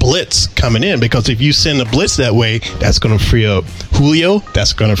less blitz coming in, because if you send a blitz that way, that's going to free up Julio,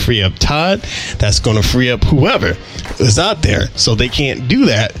 that's going to free up Todd, that's going to free up whoever is out there. So they can't do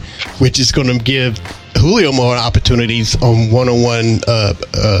that, which is going to give Julio more opportunities on one-on-one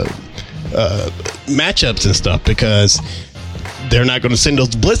matchups and stuff, because they're not going to send those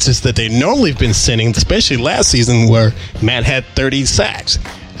blitzes that they normally have been sending, especially last season where Matt had 30 sacks.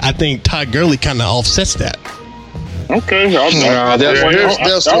 I think Todd Gurley kind of offsets that. Okay, they'll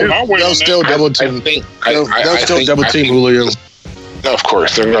still double team. They'll still double team Julio. Of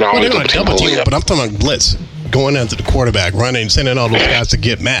course, they're going to double team, but I'm talking about blitz, going into the quarterback, running, sending all those guys to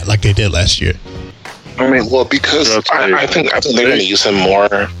get Matt like they did last year. I mean, well, because I think they're going to use him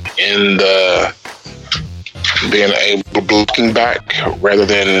more in the being a blocking back rather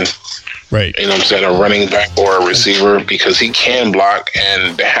than, right, you know what I'm saying, a running back or a receiver, because he can block,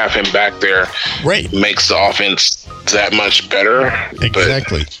 and to have him back there makes the offense that much better.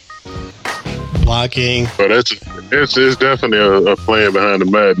 Exactly. Blocking. But it's definitely a plan behind the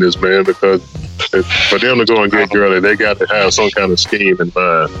madness, man, because for them to go and get Gurley, they got to have some kind of scheme in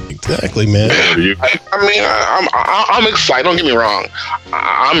mind. Exactly, man. I'm excited. Don't get me wrong.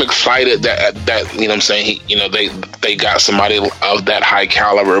 I'm excited that you know what I'm saying, they got somebody of that high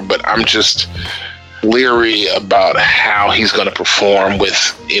caliber, but I'm just leery about how he's going to perform with,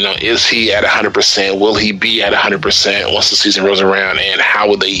 is he at 100%? Will he be at 100% once the season rolls around? And how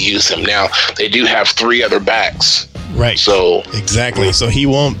will they use him? Now, they do have 3 other backs. Right. So exactly. So he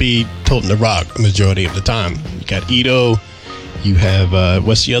won't be toting the rock the majority of the time. You got Ito. You have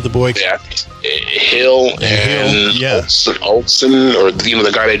what's the other boy? Yeah. Hill and Olsen, or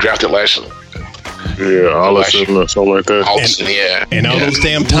the guy they drafted last year. Yeah, Allison or something like that. Olsen, and all those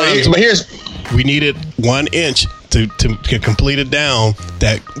damn times. But here's we needed 1 inch to complete it down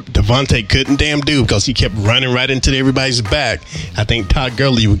that Devontae couldn't damn do because he kept running right into everybody's back. I think Todd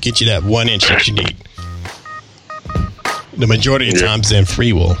Gurley would get you that 1 inch that you need. The majority of times in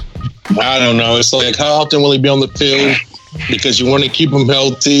free will. I don't know. It's like, how often will he be on the field? Because you want to keep him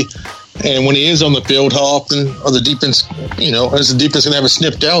healthy. And when he is on the field, how often are the defense, is the defense going to have it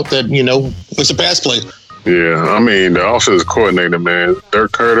snipped out that, it's a pass play? Yeah, I mean, the offensive coordinator, man,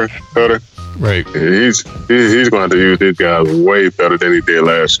 Dirk Cutter. Right. He's going to have to use these guys way better than he did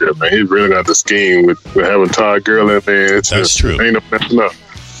last year, man. He really got the scheme with having Todd Gurley, man. That's true. Ain't no messing up.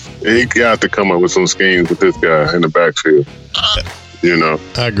 He got to come up with some schemes with this guy in the backfield.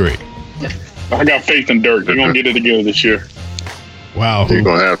 I agree. I got faith in Dirk. He's going to get it together this year. Wow. He's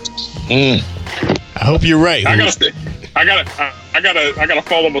going to have to. I hope you're right. I gotta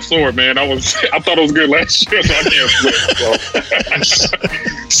follow my sword, man. I thought it was good last year, so I can't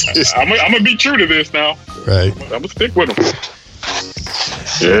split. So. I'm gonna be true to this now. Right. I'm gonna stick with him.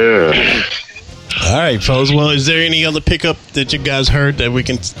 Yeah. All right, fellas. Well, is there any other pickup that you guys heard that we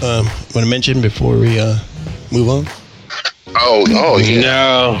can want to mention before we move on? Oh yeah.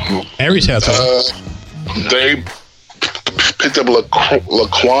 No. Aries has one. They picked up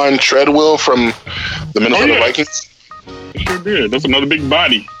Laquan Treadwell from the Minnesota Vikings. Sure did. That's another big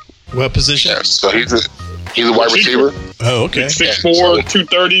body. What position? Yeah, so he's a wide receiver. Oh, okay. 6'4",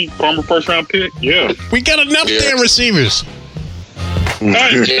 230, former first round pick. Yeah. We got enough damn receivers.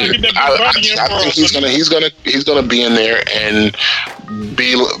 I think he's gonna be in there and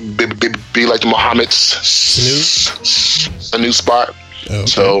be like the Muhammad's Sanu spot. Okay.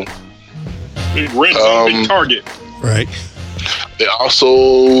 So big target. Right. They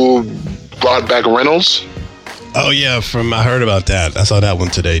also brought back Reynolds. Oh yeah, I heard about that. I saw that one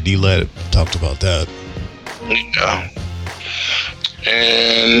today. D-Led talked about that. Yeah.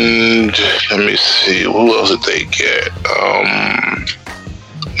 And let me see, who else did they get?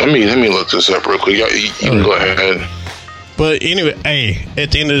 Let me look this up real quick. You can go ahead. But anyway, hey,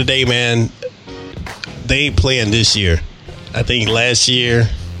 at the end of the day, man, they ain't playing this year. I think last year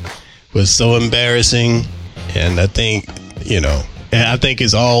was so embarrassing, and I think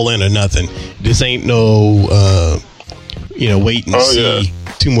it's all in or nothing. This ain't no wait and see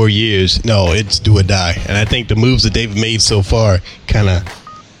 2 more years. No, it's do or die. And I think the moves that they've made so far kind of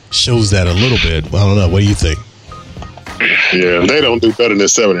shows that a little bit. I don't know. What do you think? Yeah, they don't do better than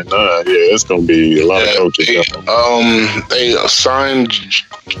 7-9. Yeah, it's going to be a lot of coaches. They signed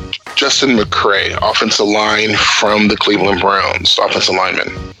Justin McCray, offensive line from the Cleveland Browns, offensive lineman,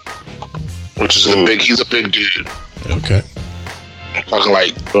 which is he's a big dude. Okay. Talking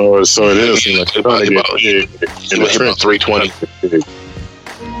like so it is about 320.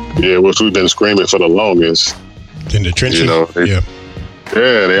 Yeah, which we've been screaming for the longest. In the trenches, Yeah,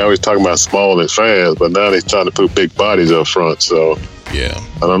 they always talking about small and fast, but now they're trying to put big bodies up front. So yeah,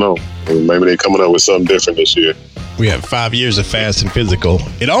 I don't know. Maybe they're coming up with something different this year. We have 5 years of fast and physical.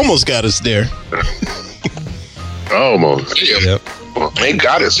 It almost got us there. Almost. Yeah. Yep. Well, they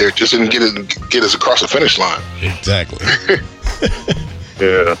got us there. Just didn't get us across the finish line. Exactly.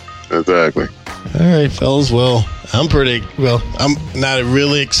 Yeah, exactly. All right, fellas. Well, I'm not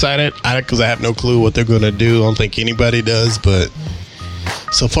really excited because I have no clue what they're going to do. I don't think anybody does, but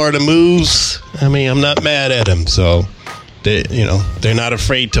so far the moves, I mean, I'm not mad at them. So they're not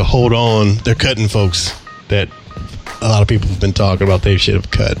afraid to hold on. They're cutting folks that a lot of people have been talking about they should have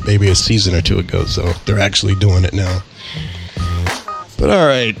cut maybe a season or 2 ago. So they're actually doing it now. But all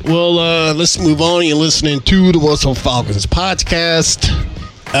right, well, let's move on. You're listening to the What's Falcons podcast.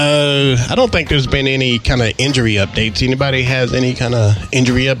 I don't think there's been any kind of injury updates. Anybody has any kind of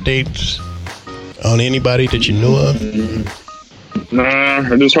injury updates on anybody that you know of? Nah,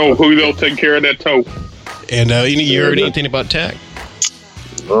 I just hope Julio take care of that toe. And you heard anything about Tack?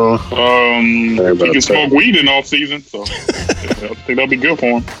 He can smoke weed in off season, so I think that'll be good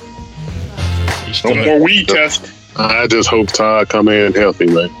for him. No more weed test. I just hope Todd come in healthy,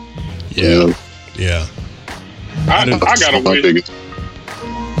 man. Yeah. I got a wish.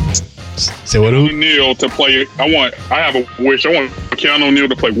 Say what? O'Neal to play. I have a wish. I want Keanu O'Neal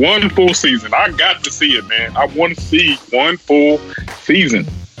to play 1 full season. I got to see it, man. I want to see 1 full season.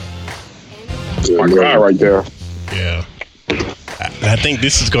 My guy right there. Yeah. I think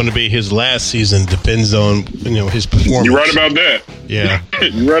this is going to be his last season. Depends on his performance. You're right about that. Yeah,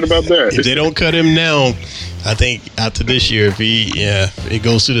 you're right about that. If they don't cut him now, I think after this year, if it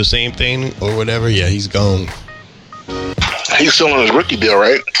goes through the same thing or whatever, he's gone. He's still on his rookie deal,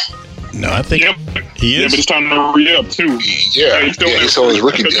 right? No, I think he Yeah, is. but it's time to re-up, too. Yeah, he's still he's on his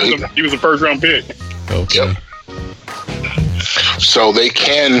rookie because deal. he was a first-round pick. Okay. Yep. So they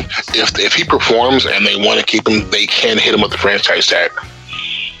can, if he performs and they want to keep him, they can hit him with the franchise tag.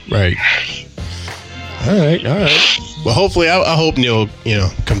 Right. All right. Well, hopefully, I hope Neil,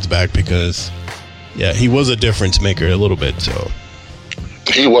 comes back because, yeah, he was a difference maker a little bit. So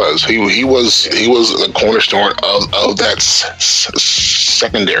He was the cornerstone of that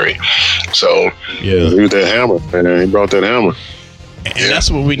secondary. So yeah, He was that hammer, man. He brought that hammer. and that's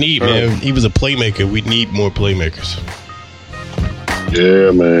what we need, man. He was a playmaker. We need more playmakers.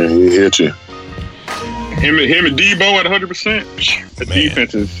 Yeah, man. He hit you. Him and Debo at 100%. The Man.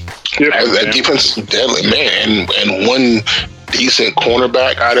 defense is different, that man. defense is deadly, man. And one decent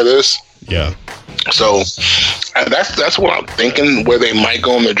cornerback out of this. Yeah. So that's what I'm thinking. Where they might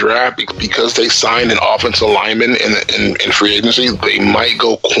go in the draft because they signed an offensive lineman in free agency. They might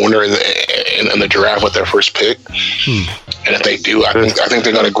go corner in the draft with their first pick. And if they do, I think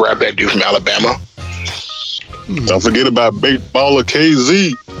they're going to grab that dude from Alabama. Don't forget about big baller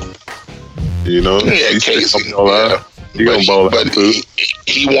KZ. Yeah, Casey. He gonna ball out But too.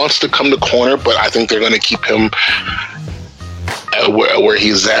 he wants to come to corner, but I think they're going to keep him at where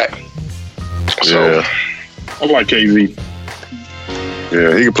he's at. So. Yeah. I like KZ.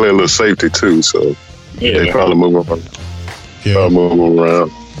 Yeah, he can play a little safety too, so they probably move him around. Yeah. Probably move him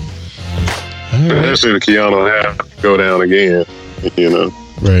around. Especially the Keanu have to go down again,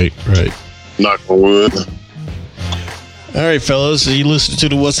 Right. knock on wood. All right, fellas. So you listen to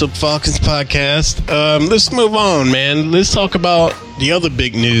the What's Up Falcons podcast. Let's move on, man. Let's talk about the other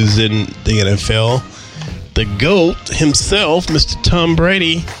big news in the NFL. The GOAT himself, Mr. Tom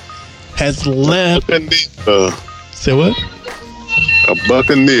Brady, has left. Say what? A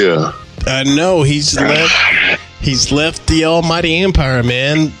Buccaneer. I know he's left. He's left the almighty empire,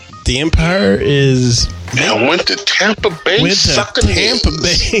 man. The empire is. And went to Tampa Bay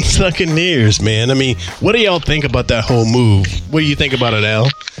Buccaneers, man. I mean, what do y'all think about that whole move? What do you think about it, Al?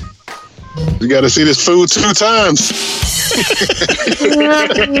 You got to see this food 2 times. That's what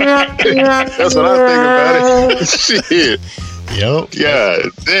I think about it. Shit. Yep.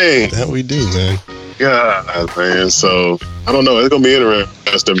 God dang. That we do, man. God, man. So, I don't know. It's going to be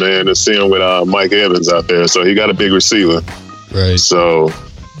interesting, man, to see him with Mike Evans out there. So, he got a big receiver. Right. So,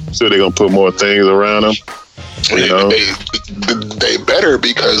 they're going to put more things around him. They better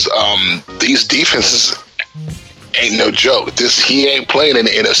because these defenses ain't no joke. He ain't playing in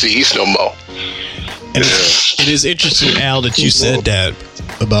the NFC East no more. And it is interesting, Al, that you said that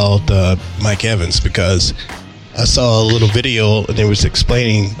about Mike Evans because I saw a little video and it was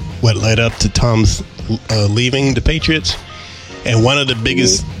explaining what led up to Tom's leaving the Patriots. And one of the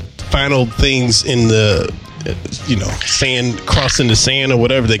biggest final things in the sand, crossing the sand or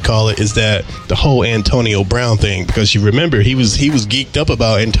whatever they call it, is that the whole Antonio Brown thing. Because you remember he was geeked up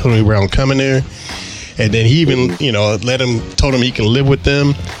about Antonio Brown coming there, and then he even told him he can live with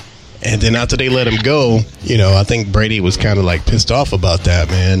them. And then after they let him go, I think Brady was kind of like pissed off about that,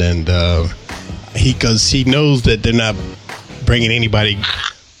 man. And because he knows that they're not bringing anybody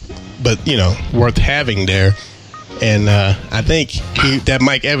but worth having there. And I think that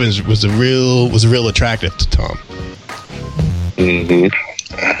Mike Evans was real attractive to Tom. Mm-hmm.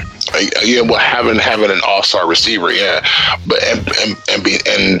 Yeah, well, having an all-star receiver, yeah, but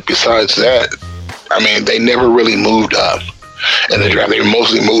and besides that, I mean, they never really moved up in the draft. They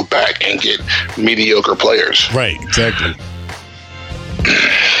mostly moved back and get mediocre players. Right, exactly.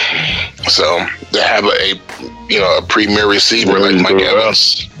 So to have a premier receiver like Mike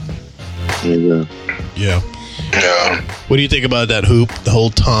Evans, Yeah. What do you think about that, Hoop? The whole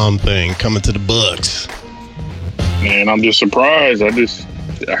Tom thing coming to the Bucs. Man, I'm just surprised. I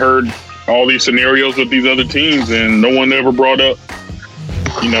heard all these scenarios with these other teams, and no one ever brought up,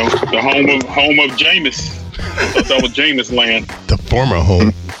 the home of Jameis. I thought that was Jameis land. The former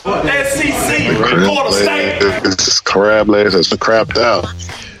home. SEC, Florida State. It's crab legs. It's crapped out.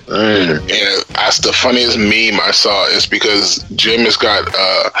 Man. and that's the funniest meme I saw. Is because Jameis got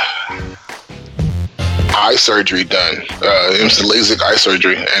eye surgery done. It was the LASIK eye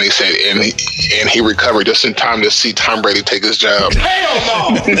surgery, and he said, and he recovered just in time to see Tom Brady take his job.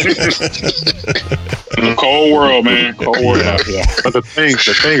 Hell no! Cold world, man. Cold world out here. But the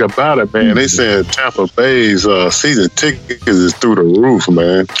thing about it, man, they said Tampa Bay's season tickets is through the roof,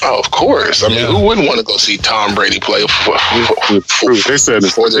 man. Oh, of course. I mean, who wouldn't want to go see Tom Brady play They said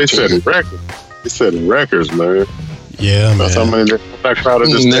records. They said records, man. Yeah, man. That's how many that crowd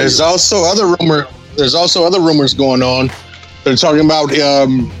just. There's also other rumors going on. They're talking about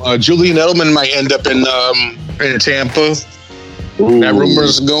Julian Edelman might end up in Tampa. That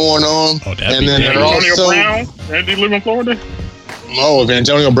rumor's going on. Oh, that'd and be then great. they're Antonio also Brown, and he live in Florida. if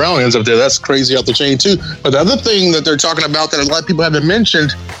Antonio Brown ends up there, that's crazy off the chain too. But the other thing that they're talking about that a lot of people haven't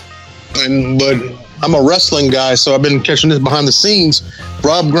mentioned, but I'm a wrestling guy, so I've been catching this behind the scenes.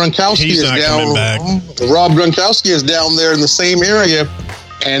 Rob Gronkowski He's is not down. coming back. Rob Gronkowski is down there in the same area,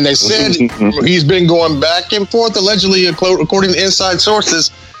 and they said he's been going back and forth, allegedly, according to inside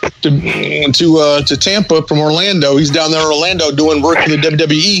sources, to Tampa from Orlando. He's down there in Orlando doing work for the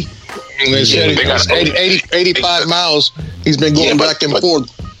WWE. And they said they got 85 miles. He's been going back and forth.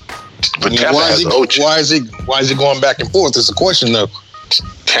 But Tampa has OJ. Why is he going back and forth? It's a question though.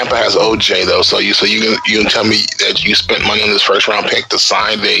 Tampa has OJ though, so you can tell me that you spent money on this first round pick to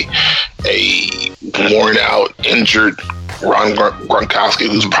sign a worn out, injured Ron Gronkowski,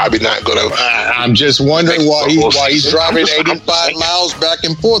 who's probably not going to. I'm just wondering why he's driving 85 miles back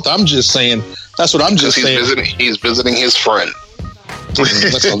and forth. I'm just saying. That's what I'm just saying. He's visiting his friend.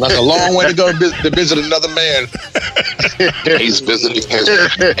 That's a long way to go to visit another man. He's visiting his.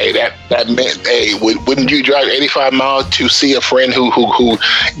 Hey, that man. Hey, wouldn't you drive 85 miles to see a friend who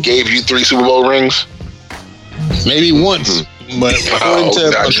gave you 3 Super Bowl rings? Maybe once, but according to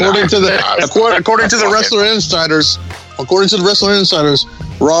the Wrestler Insiders,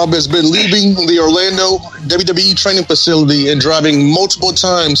 Rob has been leaving the Orlando WWE training facility and driving multiple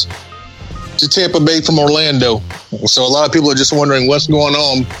times to Tampa Bay from Orlando. So a lot of people are just wondering what's going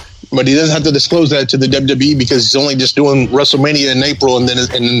on, but he doesn't have to disclose that to the WWE because he's only just doing WrestleMania in April and then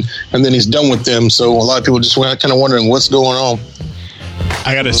he's done with them. So a lot of people just kind of wondering what's going on.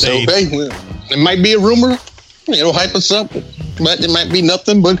 I gotta say, okay, it might be a rumor. It'll hype us up, but it might be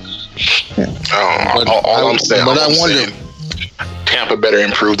nothing. But all I'm saying, Tampa better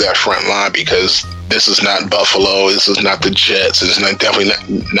improve that front line because this is not Buffalo. This is not the Jets. It's definitely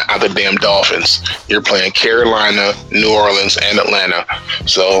not the damn Dolphins. You're playing Carolina, New Orleans, and Atlanta.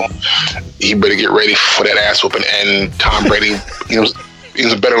 So you better get ready for that ass whooping. And Tom Brady, he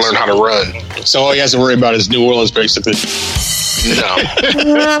better learn how to run. So all he has to worry about is New Orleans, basically. No.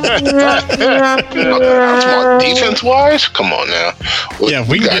 Defense wise, come on now. Yeah,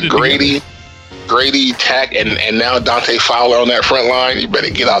 we got Grady, Tack, and now Dante Fowler on that front line. You better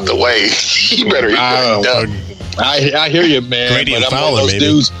get out the way. You better. I hear you, man. Grady and I'm Fowler, one of those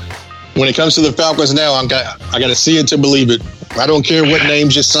dudes. When it comes to the Falcons now, I got to see it to believe it. I don't care what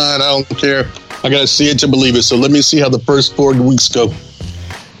names you sign. I don't care. I got to see it to believe it. So let me see how the first 4 weeks go.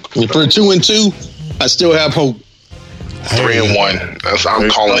 For 2-2, I still have hope. 3-1. I'm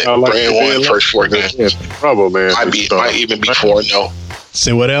calling it 3-1 first 4 games. Trouble, man. Might even be 4-0.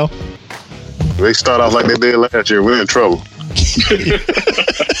 Say what, Al? They start off like they did last year. We're in trouble. Yeah.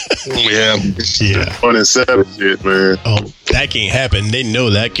 1-7 shit, man. Oh, that can't happen. They know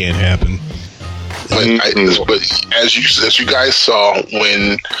that can't happen. But as you guys saw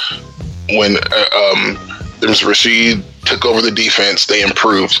when there was Rashid took over the defense, they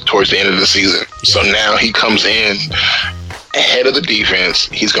improved towards the end of the season. So now he comes in ahead of the defense.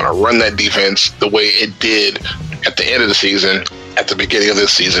 He's going to run that defense the way it did at the end of the season, at the beginning of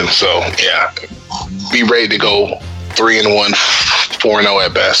this season. So yeah, be ready to go 3-1, 4-0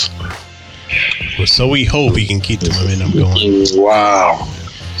 at best. Well, so we hope he can keep the momentum going. Wow.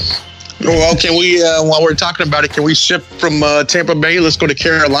 Well, can we, while we're talking about it, can we shift from Tampa Bay? Let's go to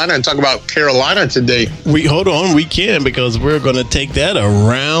Carolina and talk about Carolina today. Hold on, we can, because we're going to take that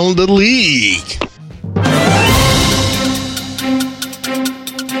around the league.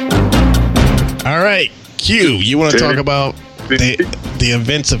 All right, Q, you want to talk about the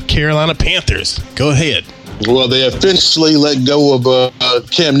events of Carolina Panthers? Go ahead. Well, they officially let go of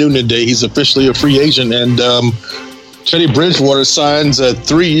Cam Newton today. He's officially a free agent, and Teddy Bridgewater signs a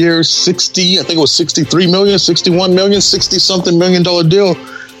 3-year, I think it was $63 million, $61 million, $60-something million deal.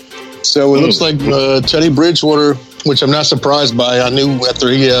 So it looks like Teddy Bridgewater, which I'm not surprised by. I knew after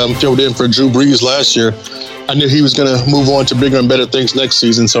he filled in for Drew Brees last year, I knew he was going to move on to bigger and better things next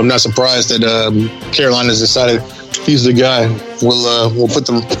season. So I'm not surprised that Carolina's decided he's the guy. We'll put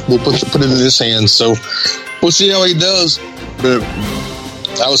it in his hands. So we'll see how he does. But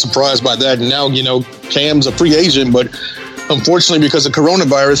I was surprised by that. And now, Cam's a free agent, but unfortunately, because of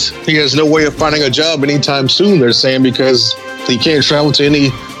coronavirus, he has no way of finding a job anytime soon, they're saying, because he can't travel to any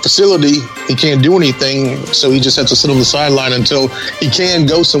facility. He can't do anything. So he just has to sit on the sideline until he can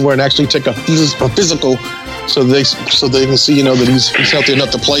go somewhere and actually take a physical so they can see, that he's healthy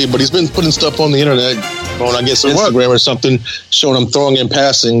enough to play. But he's been putting stuff on the internet, on, I guess, Instagram or something, showing him throwing and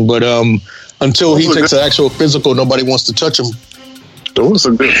passing. But until he takes an actual physical, nobody wants to touch him. That was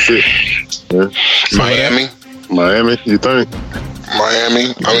a good fit. Yeah. Miami, you think?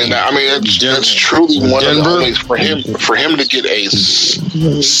 Miami. That's truly one of the only for him to get a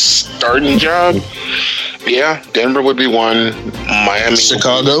starting job. Yeah, Denver would be one. Miami,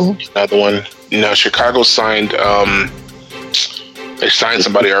 Chicago, another one. No, Chicago signed. They signed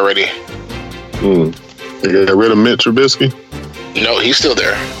somebody already. They got rid of Mitch Trubisky. No, he's still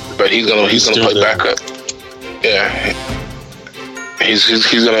there, but he's gonna play backup. Yeah,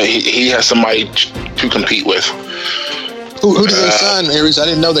 he has somebody to compete with. Who did they sign, Aries? I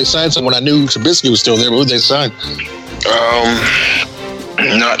didn't know they signed someone. I knew Trubisky was still there, but who did they sign?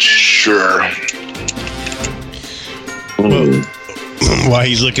 Not sure. Well, while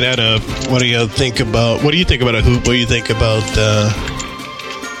he's looking at what do you think about a Hoop? What do you think about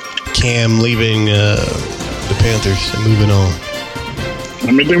Cam leaving the Panthers and moving on?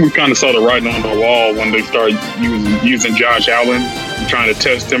 I mean, then we kind of saw the writing on the wall when they started using Josh Allen, trying to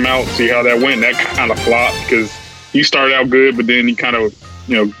test him out, see how that went. That kind of flopped because he started out good, but then he kind of,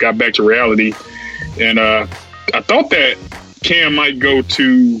 got back to reality. And I thought that Cam might go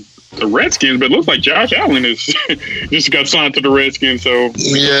to the Redskins, but it looks like Josh Allen is just got signed to the Redskins. So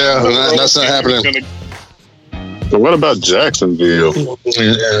that's not happening. So what about Jacksonville?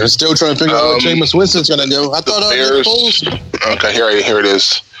 Yeah, still trying to figure out where Jameis Winston's going to go. I thought Bears. Nick Foles. Okay, here it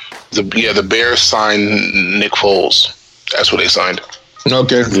is. The Bears signed Nick Foles. That's what they signed.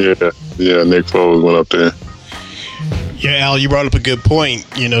 Okay. Yeah. Nick Foles went up there. Yeah, Al, you brought up a good point.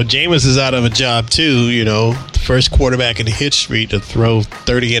 Jameis is out of a job too. The first quarterback in history to throw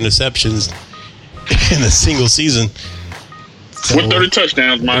 30 interceptions in a single season. So, with 30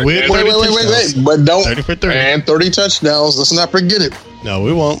 touchdowns, Mike. Wait. But don't. 30 for 30. And 30 touchdowns. Let's not forget it. No,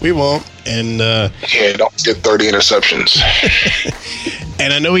 we won't. And don't get 30 interceptions.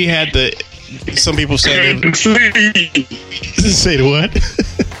 And I know he had some people say say the what?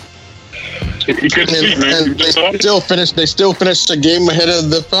 He couldn't see, man. And they still finished the game ahead of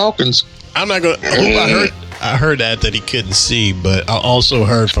the Falcons. I'm not going to. I heard that he couldn't see, but I also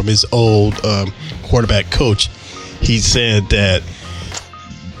heard from his old quarterback coach. He said that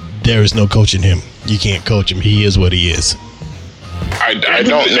there is no coaching him. You can't coach him. He is what he is. I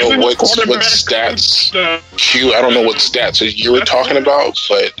don't know what stats, Q. I don't know what stats you were talking about,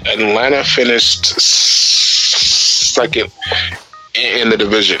 but Atlanta finished second in the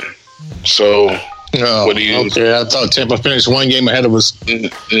division. So, what do you? Okay, I thought Tampa finished one game ahead of us.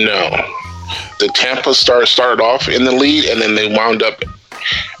 No, the Tampa started off in the lead, and then they wound up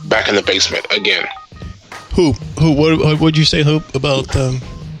back in the basement again. Who? What would you say, Hoop, about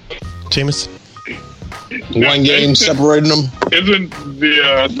Jameis? One game separating them. Isn't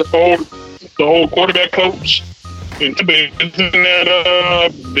the old quarterback coach? Isn't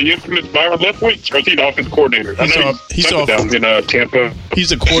that the infamous Byron Leftwich? Or is he the offensive coordinator? He's down in Tampa.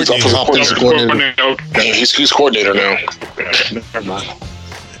 He's a coordinator. Offensive coordinator. He's coordinator now. Okay, never mind.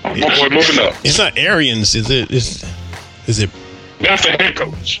 Boy, moving up. It's not Arians, is it? Is it? That's the head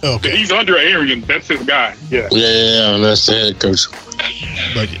coach. Okay. He's under Arians. That's his guy. Yeah. Yeah, that's the head coach.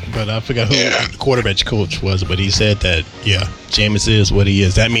 But I forgot who the quarterback coach was, but he said that, Jameis is what he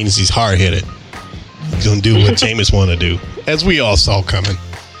is. That means he's hard-headed. He's going to do what Jameis want to do, as we all saw coming.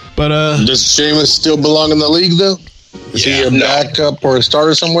 But does Jameis still belong in the league, though? Is he a backup or a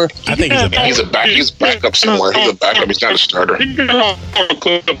starter somewhere? I think he's backup somewhere. He's a backup. He's not a starter.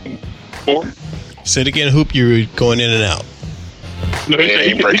 Say it again, Hoop. You're going in and out. No,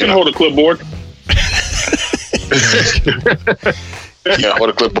 he can hold a clipboard. Hold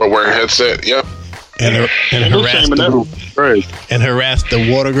a clipboard, wear a headset. Yep. And harass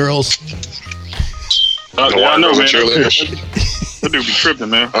the water girls. I know, man. Cheerleaders. That dude be tripping,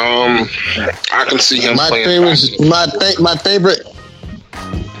 man. I can see him playing. My favorite.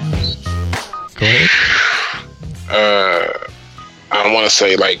 Go ahead. I don't want to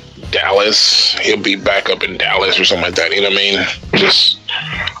say like Dallas. He'll be back up in Dallas or something like that. You know what I mean? Just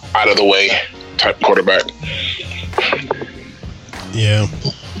out of the way type quarterback. Yeah.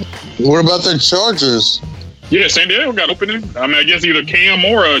 What about the Chargers? Yeah, San Diego got opening. I mean, I guess either Cam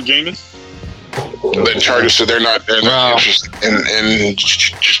or Jameis. The Chargers, so they're not interested in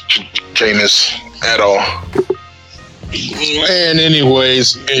Jameis at all. And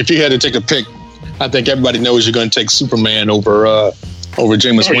anyways, if you had to take a pick, I think everybody knows you're going to take Superman over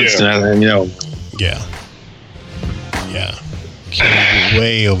Jameis Winston. Yeah.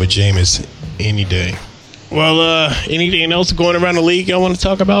 Way over Jameis any day. Well, anything else going around the league y'all want to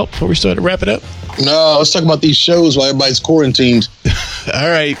talk about before we start to wrap it up? No, let's talk about these shows while everybody's quarantined. All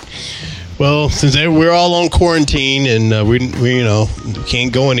right. Well, since we're all on quarantine and we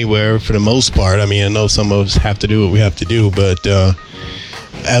can't go anywhere for the most part. I mean, I know some of us have to do what we have to do, but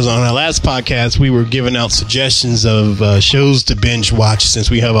as on our last podcast, we were giving out suggestions of shows to binge watch since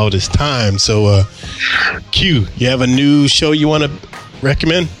we have all this time. So, Q, you have a new show you want to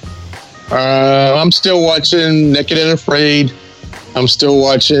recommend? I'm still watching Naked and Afraid. I'm still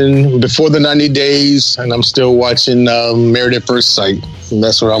watching Before the 90 Days, and I'm still watching Married at First Sight. And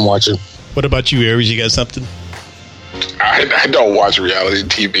that's what I'm watching. What about you, Aries? You got something? I don't watch reality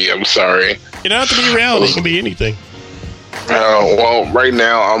TV. I'm sorry. You don't have to be reality. It can be anything. Well, right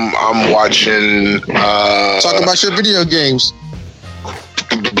now I'm watching. Talk about your video games.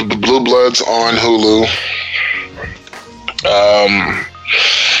 Blue Bloods on Hulu.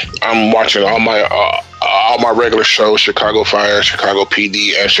 I'm watching all my regular shows: Chicago Fire, Chicago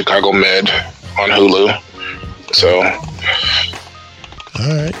PD, and Chicago Med on Hulu. So,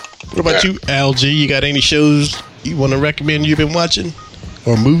 all right. What about you, Al-G? You got any shows you want to recommend you've been watching,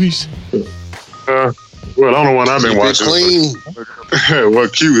 or movies? Well, the only one I've been watching.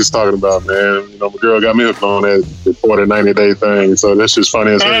 What Q is talking about, man. You know, my girl got me hooked on that Before the 90 Day thing, so that's just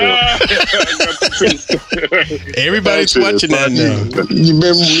funny as hell. Everybody's watching that now.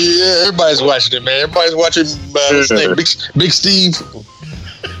 Yeah, everybody's watching it, man. Everybody's watching what's his name? Big Steve.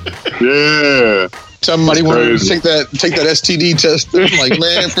 Yeah. Somebody wanted to take that STD test. I'm like,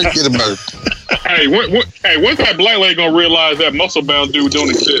 man, forget about it. Hey, when's that black lady gonna realize that muscle bound dude don't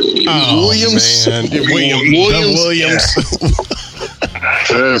exist? Oh, Williams. Man. Williams.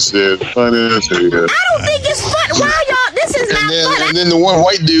 That shit funny as hell. I don't think it's fun. Why y'all? This is not fun. And then the one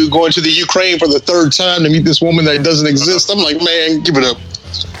white dude going to the Ukraine for the third time to meet this woman that doesn't exist. I'm like, man, give it up.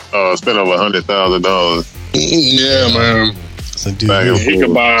 Spent over $100,000. Yeah, man. So, dude, he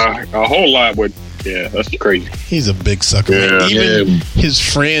could buy a whole lot with. Yeah, that's crazy. He's a big sucker. Man. Even his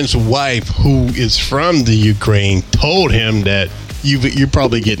friend's wife, who is from the Ukraine, told him that you're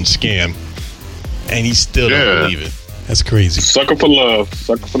probably getting scammed, and he still don't believe it. That's crazy. Sucker for love.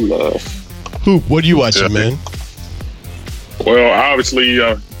 Sucker for love. Hoop, what are you watching, man? Well, obviously,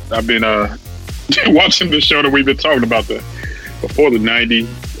 I've been watching the show that we've been talking about, the Before the 90.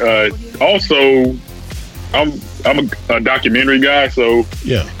 Also, I'm a documentary guy, so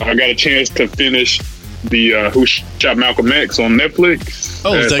yeah, I got a chance to finish the Who Shot Malcolm X on Netflix.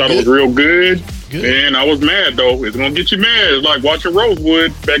 Oh, I thought it was real good. And I was mad, though. It's going to get you mad. It's like watching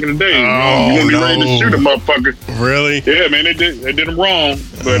Rosewood back in the day. Oh, you want to be ready to shoot a motherfucker. Really? Yeah, man, they did them wrong.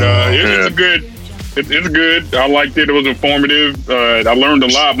 But it's good. It's good. I liked it. It was informative. I learned a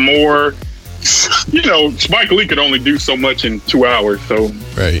lot more. You know, Spike Lee could only do so much in 2 hours. So,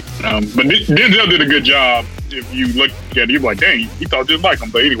 right. But Denzel did a good job. If you look at it, you're like, dang, he thought just like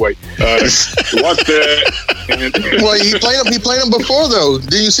him. But anyway, watch that. And well, he played him before, though.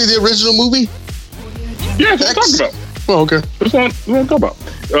 Did you see the original movie? Yeah, that's what I'm talking about. Oh, okay. That's what I'm talking about.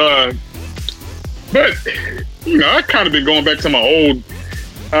 But, you know, I kind of been going back to my old,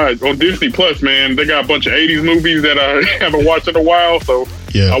 on Disney Plus, man. They got a bunch of 80s movies that I haven't watched in a while. So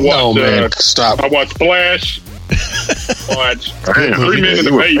yeah. I watched, man, stop. I watched Flash. Watched 3 Men and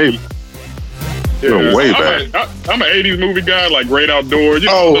a Baby. Yeah, way back. I'm an 80s movie guy, like Great Outdoors. You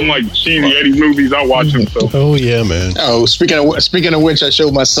know, some like cheesy 80s movies. I watch them. So. Oh yeah, man. Oh, speaking of which, I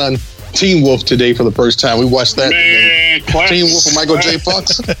showed my son Teen Wolf today for the first time. We watched that. Man, Teen Wolf with Michael J.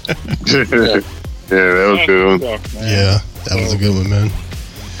 Fox. Yeah, that was good. Yeah, that was a good one, man.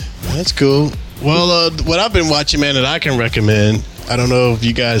 That's cool. Well, what I've been watching, man, that I can recommend. I don't know if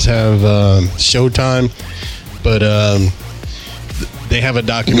you guys have Showtime, but they have a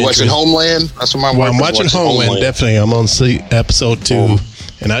documentary. You watching Homeland? That's what my wife I'm watching Homeland. Definitely, I'm on episode 2,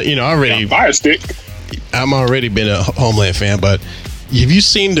 and Fire Stick. I'm already been a Homeland fan. But have you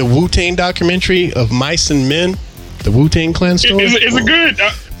seen the Wu-Tang documentary of Mice and Men, the Wu-Tang Clan story? Is it good?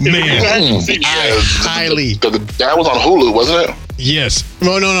 Man, highly. That was on Hulu, wasn't it? Yes.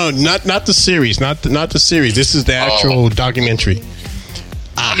 No, not the series, not the series. This is the actual documentary.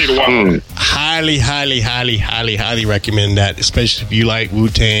 I need to watch it. Highly recommend that, especially if you like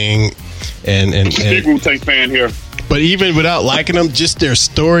Wu-Tang and big Wu-Tang fan here. But even without liking them, just their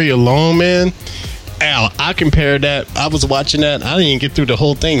story alone, man. Al, I compared that. I was watching that. I didn't even get through the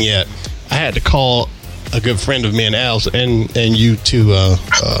whole thing yet. I had to call a good friend of me and Al's and you too,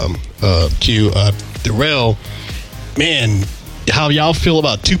 Q, Darrell. Man, how y'all feel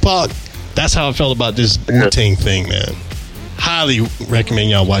about Tupac? That's how I felt about this Wu-Tang thing, man. Highly recommend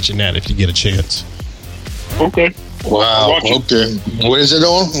y'all watching that if you get a chance. Okay. Wow. Okay. Where's it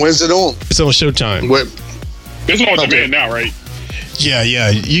on? It's on Showtime. It's on demand now, right? Yeah.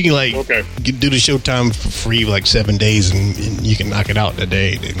 You can do the Showtime for free, like 7 days, and you can knock it out in a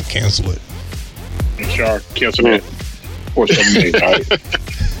day and cancel it. Sure, cancel it for 7 days. All right.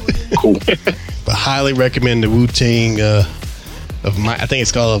 Cool. But highly recommend the Wu-Tang I think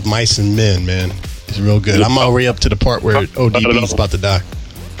it's called Of Mice and Men, man. It's real good. I'm already up to the part where ODB is about to die.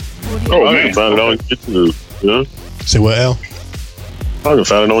 Oh, I man. can find it on YouTube. You know? Say what, Al? I can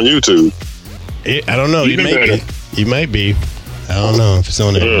find it on YouTube. I don't know. Even better. You might be. I don't know if it's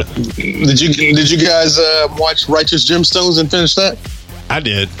on there. Did you guys watch Righteous Gemstones and finish that? I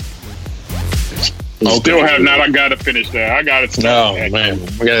did. Still have not. I gotta finish that. I gotta. Oh man,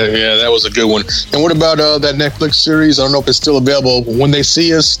 yeah, that was a good one. And what about that Netflix series? I don't know if it's still available. When They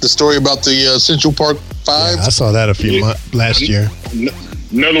See Us, the story about the Central Park Five. Yeah, I saw that a few months last year.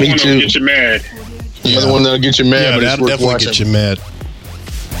 Another Me one too. that'll get you mad. Another one that'll get you mad, Yeah, but it's that'll worth definitely watching. get you mad.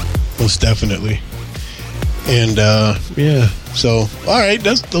 Most definitely. And yeah, so all right,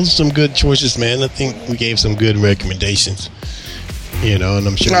 those are some good choices, man. I think we gave some good recommendations. You know, and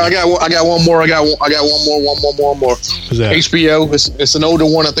I'm sure. No, I got one more. I got one more. What's that? HBO. It's an older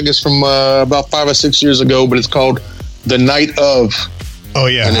one. I think it's from about 5 or 6 years ago, but it's called The Night Of. Oh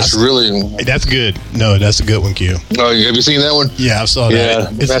yeah, And it's really. that's good. No, that's a good one, Q. Oh, have you seen that one? Yeah, I saw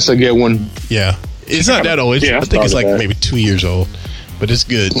that. Yeah, that's a good one. Yeah, it's not that old. Yeah, I think it's like that. maybe 2 years old, but it's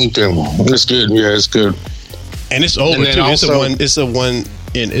good. Okay, it's good. Yeah, it's good. And it's over And then too. also- It's a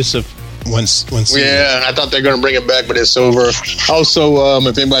one season. Yeah, I thought they were going to bring it back, but it's over. Also,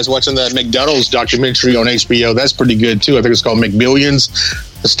 if anybody's watching that McDonald's documentary on HBO, that's pretty good too. I think it's called McBillions.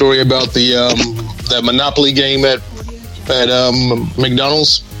 The story about the Monopoly game at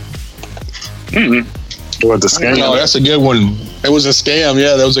McDonald's. What, the scam? Oh, that's a good one. It was a scam.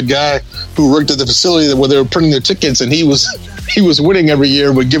 Yeah, there was a guy who worked at the facility where they were printing their tickets, and he was winning every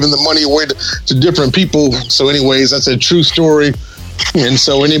year, but giving the money away to different people. So, anyways, that's a true story. And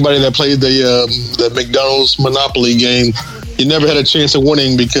so, anybody that played the McDonald's Monopoly game, you never had a chance of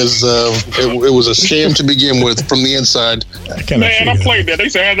winning because it was a scam to begin with from the inside. Man, I played that. They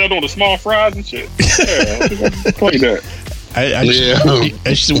used to have that on the small fries and shit. Yeah, I played that. I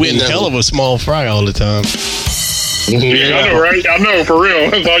used to win hell of a small fry all the time. Yeah, I know, right? I know, for real.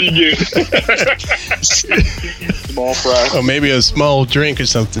 That's all you get. Small fry. Or maybe a small drink or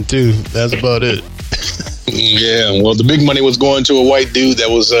something too. That's about it. Yeah, well, the big money was going to a white dude that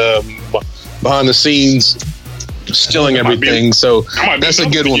was behind the scenes stealing everything. So that's a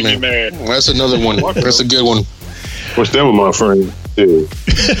good one, man. That's another one. That's a good one. What's that with my friend? Yeah.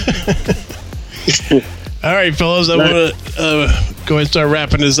 All right, fellas, I want to go ahead and start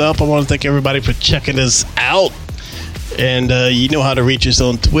wrapping this up. I want to thank everybody for checking us out. And you know how to reach us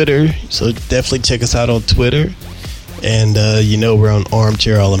on Twitter, so definitely check us out on Twitter. And you know we're on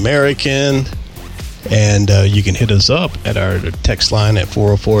Armchair All American. And you can hit us up at our text line at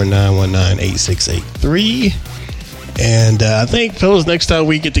 404-919-8683. And I think, fellas, next time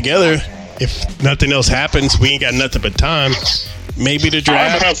we get together, if nothing else happens, we ain't got nothing but time. Maybe the I'm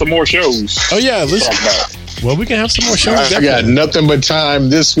draft. gonna have some more shows. Oh yeah, well, we can have some more shows. I got Definitely. nothing but time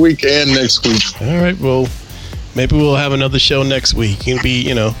this week and next week. All right, well, maybe we'll have another show next week. It'll be, we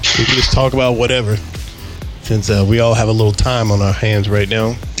can just talk about whatever, since we all have a little time on our hands right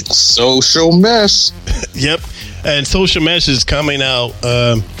now. Social mess. Yep, and Social Mesh is coming out.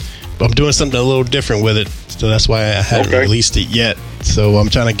 I'm doing something a little different with it, so that's why I haven't released it yet. So I'm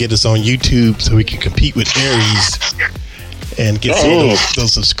trying to get us on YouTube so we can compete with Aries and get some of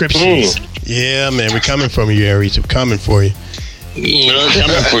those subscriptions. Yeah, man, we're coming from you, Aries. We're coming for you.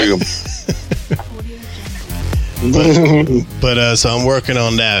 Coming for you. But so I'm working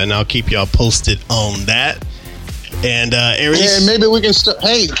on that, and I'll keep y'all posted on that. And Aries, Yeah, maybe we can start.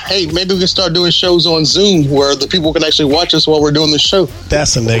 Hey, maybe we can start doing shows on Zoom where the people can actually watch us while we're doing the show.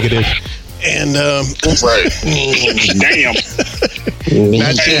 that's a negative. And Right. Damn.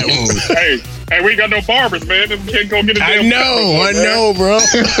 not yet. Hey, we ain't got no barbers, man. We can't go get a I damn know, bro.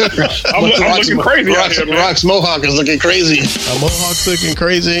 I'm looking crazy out here, man. Rock's Mohawk is looking crazy. My mohawk's looking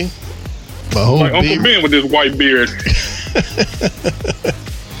crazy. My whole Like Uncle beard. Ben with this white beard.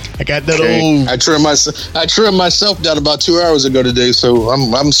 I got that old. I trimmed myself down about 2 hours ago today, so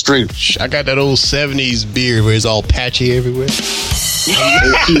I'm straight. I got that old 70s beard where it's all patchy everywhere.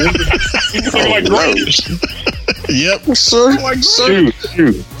 Looking like Grange. Yep. Sir, Shoot.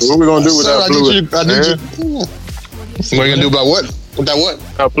 What we gonna do with that fluid? What are you gonna do about what? With that what?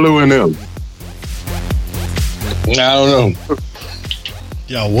 I flew in them. I don't know.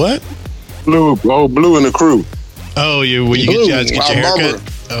 Y'all what? Blue in the crew. Oh, when you Blue, get your our haircut? barber.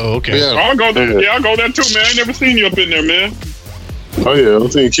 Oh, okay. Yeah. I'll go there. Yeah, I'll go there too, man. I ain't never seen you up in there, man. Oh yeah,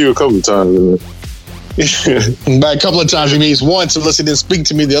 I've seen Q a couple of times. By a couple of times, he means once, unless he didn't speak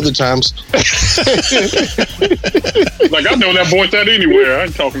to me the other times. Like, I know that voice out anywhere. I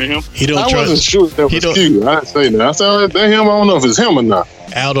ain't talking to him. He don't I wasn't trust. sure that He was don't- Q. I didn't say that. I said that him. I don't know if it's him or not.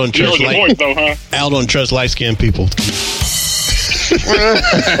 Al don't You trust heard the voice, though, huh? Al don't trust light skinned people.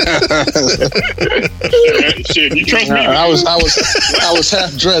 Shit, you trust me? I was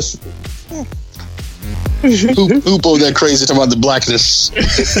half dressed. Hoop over there crazy talking about the blackness.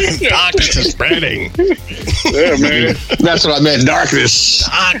 Darkness is spreading. Yeah, man. That's what I meant. Darkness.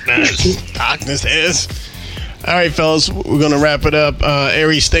 Darkness is. All right, fellas, we're going to wrap it up.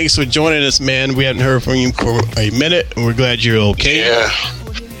 Aries, thanks for joining us, man. We hadn't heard from you for a minute, and we're glad you're okay. Yeah.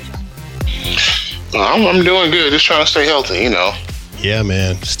 I'm doing good. Just trying to stay healthy, you know. Yeah,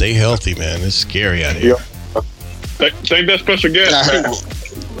 man. Stay healthy, man. It's scary out here. Thank that special guest.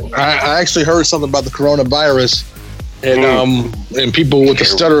 I actually heard something about the coronavirus, and people with the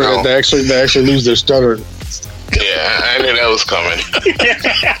stutter, they actually lose their stutter. Yeah, I knew that was coming.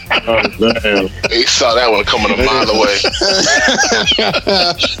 Oh, damn. He saw that one coming a mile away.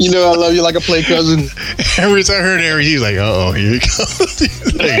 You know I love you like a play cousin. Every time I heard Aries, he's like, "Uh-oh, here he goes."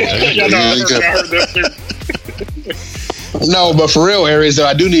 I heard that too. No, but for real, Aries, though,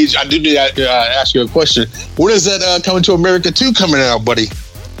 I do need to ask you a question. When is that Coming to America 2 coming out, buddy?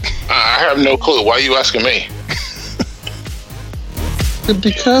 I have no clue. Why are you asking me?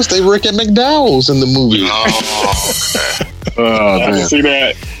 Because they work at McDowell's in the movie. Oh, okay. Oh, I damn. see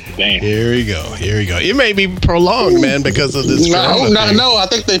that. Damn. Here we go. It may be prolonged, man, because of this. No. I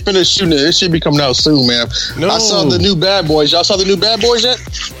think they finished shooting it. It should be coming out soon, man. No. I saw the new Bad Boys. Y'all saw the new Bad Boys yet?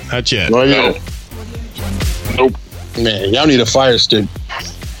 Not yet. Oh, yeah. Nope. Man, y'all need a fire stick.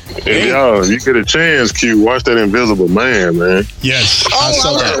 If y'all, you get a chance, Q, watch that Invisible Man, man. Yes. Oh, I was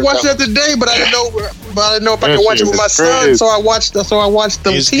gonna watch that today, but I didn't know if I could watch it with my son. Crazy. So I watched the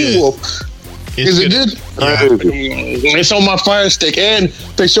It's Teen good. Wolf. Is it good? It's on my fire stick, and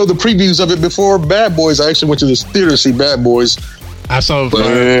they showed the previews of it before Bad Boys. I actually went to this theater to see Bad Boys. I saw.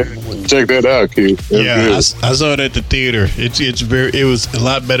 Man, check that out, Q. That's Yeah, good. I saw it at the theater. It was a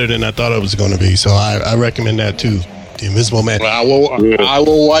lot better than I thought it was going to be. So I recommend that too. The Invisible Man. Well, I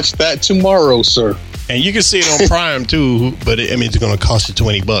will watch that tomorrow, sir. And you can see it on Prime too, but it's going to cost you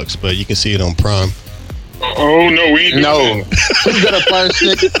 $20, but you can see it on Prime. Oh no, we ain't doing that. Who's got a fire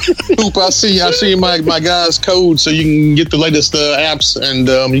stick? Hoop, I see my guy's code, so you can get the latest apps and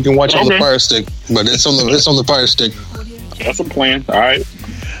you can watch it on the fire stick. But it's on the fire stick. That's a plan. All right,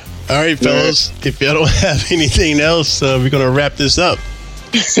 fellas. If y'all don't have anything else, we're going to wrap this up.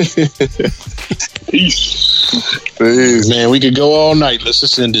 peace. Man, we could go all night. Let's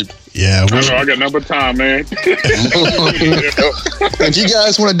just end it. Yeah, I know I got number time, man. If you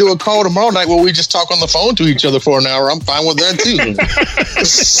guys want to do a call tomorrow night where we just talk on the phone to each other for an hour, I'm fine with that too.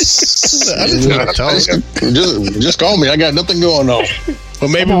 just call me. I got nothing going on. But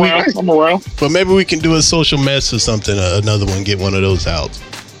maybe I'm around. But maybe we can do a social mess or something. Another one. Get one of those out.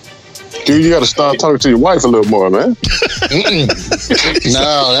 Dude, you got to start talking to your wife a little more, man.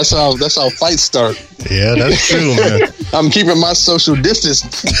 No, that's how fights start. Yeah, that's true, man. I'm keeping my social distance.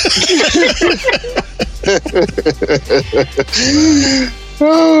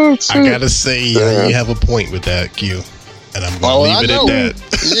 Oh, I gotta say, you have a point with that, Q, and I'm gonna leave it at that.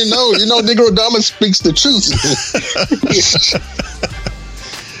 You know, Negro Diamond speaks the truth.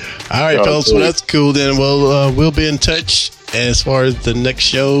 All right, fellas, well, that's cool. Then we'll be in touch as far as the next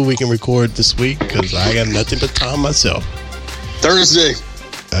show we can record this week because I got nothing but time myself. Thursday.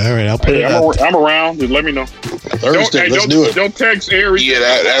 All right, I'll put it out. I'm around. Just let me know. Thursday, let's do it. Don't text Aries.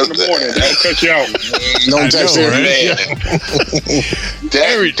 Yeah, in the morning. That'll cut you out. Don't text Man,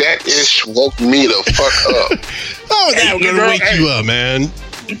 that ish woke me the fuck up. Oh, that was gonna wake you up, man.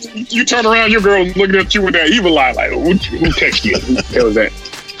 You turn around, your girl looking at you with that evil eye, like, who texted you? Who the hell is that?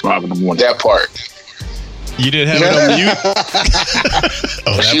 5 in the morning. That part. You didn't have it on mute.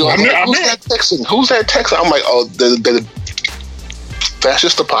 Who's that texting? Who's that texting? I'm like, oh, that's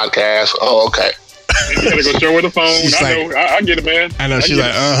just the podcast. Oh, okay. You gotta go show her the phone. She's I get it, man. I know. She's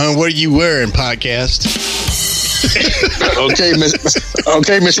like, what are you wearing, podcast? Okay,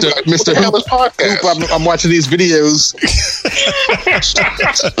 Mr. Hoop, I'm watching these videos.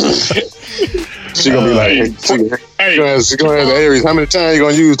 She gonna be like, she gonna have Aries. How many times you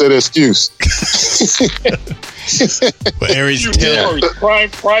gonna use that excuse? But Aries,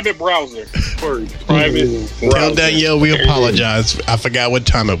 private browser. Private. Tell Danielle we apologize. I forgot what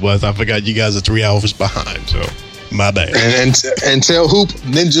time it was. I forgot you guys are 3 hours behind. So my bad. And tell Hoop,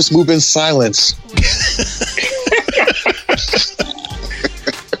 then just move in silence.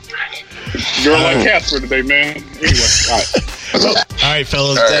 Girl like Casper today, man. Anyway, all right,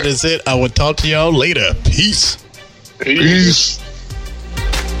 fellas, that is it. I will talk to y'all later. Peace.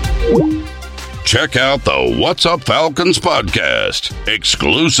 Check out the What's Up Falcons podcast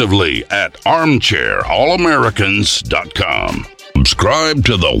exclusively at armchairallamericans.com. Subscribe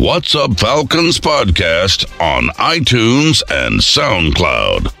to the What's Up Falcons podcast on iTunes and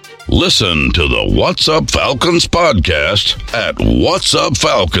SoundCloud. Listen to the What's Up Falcons podcast at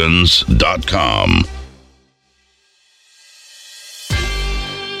whatsupfalcons.com.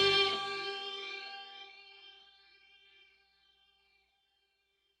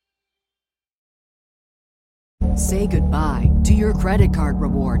 Say goodbye to your credit card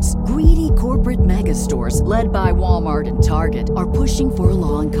rewards. Greedy corporate mega stores, led by Walmart and Target, are pushing for a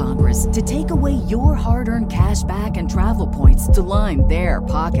law in Congress to take away your hard-earned cash back and travel points to line their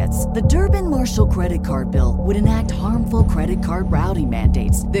pockets. The Durbin-Marshall credit card bill would enact harmful credit card routing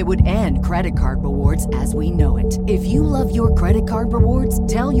mandates that would end credit card rewards as we know it. If you love your credit card rewards,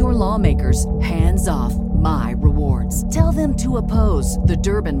 tell your lawmakers, hands off my rewards. Tell them to oppose the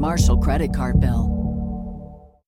Durbin-Marshall credit card bill.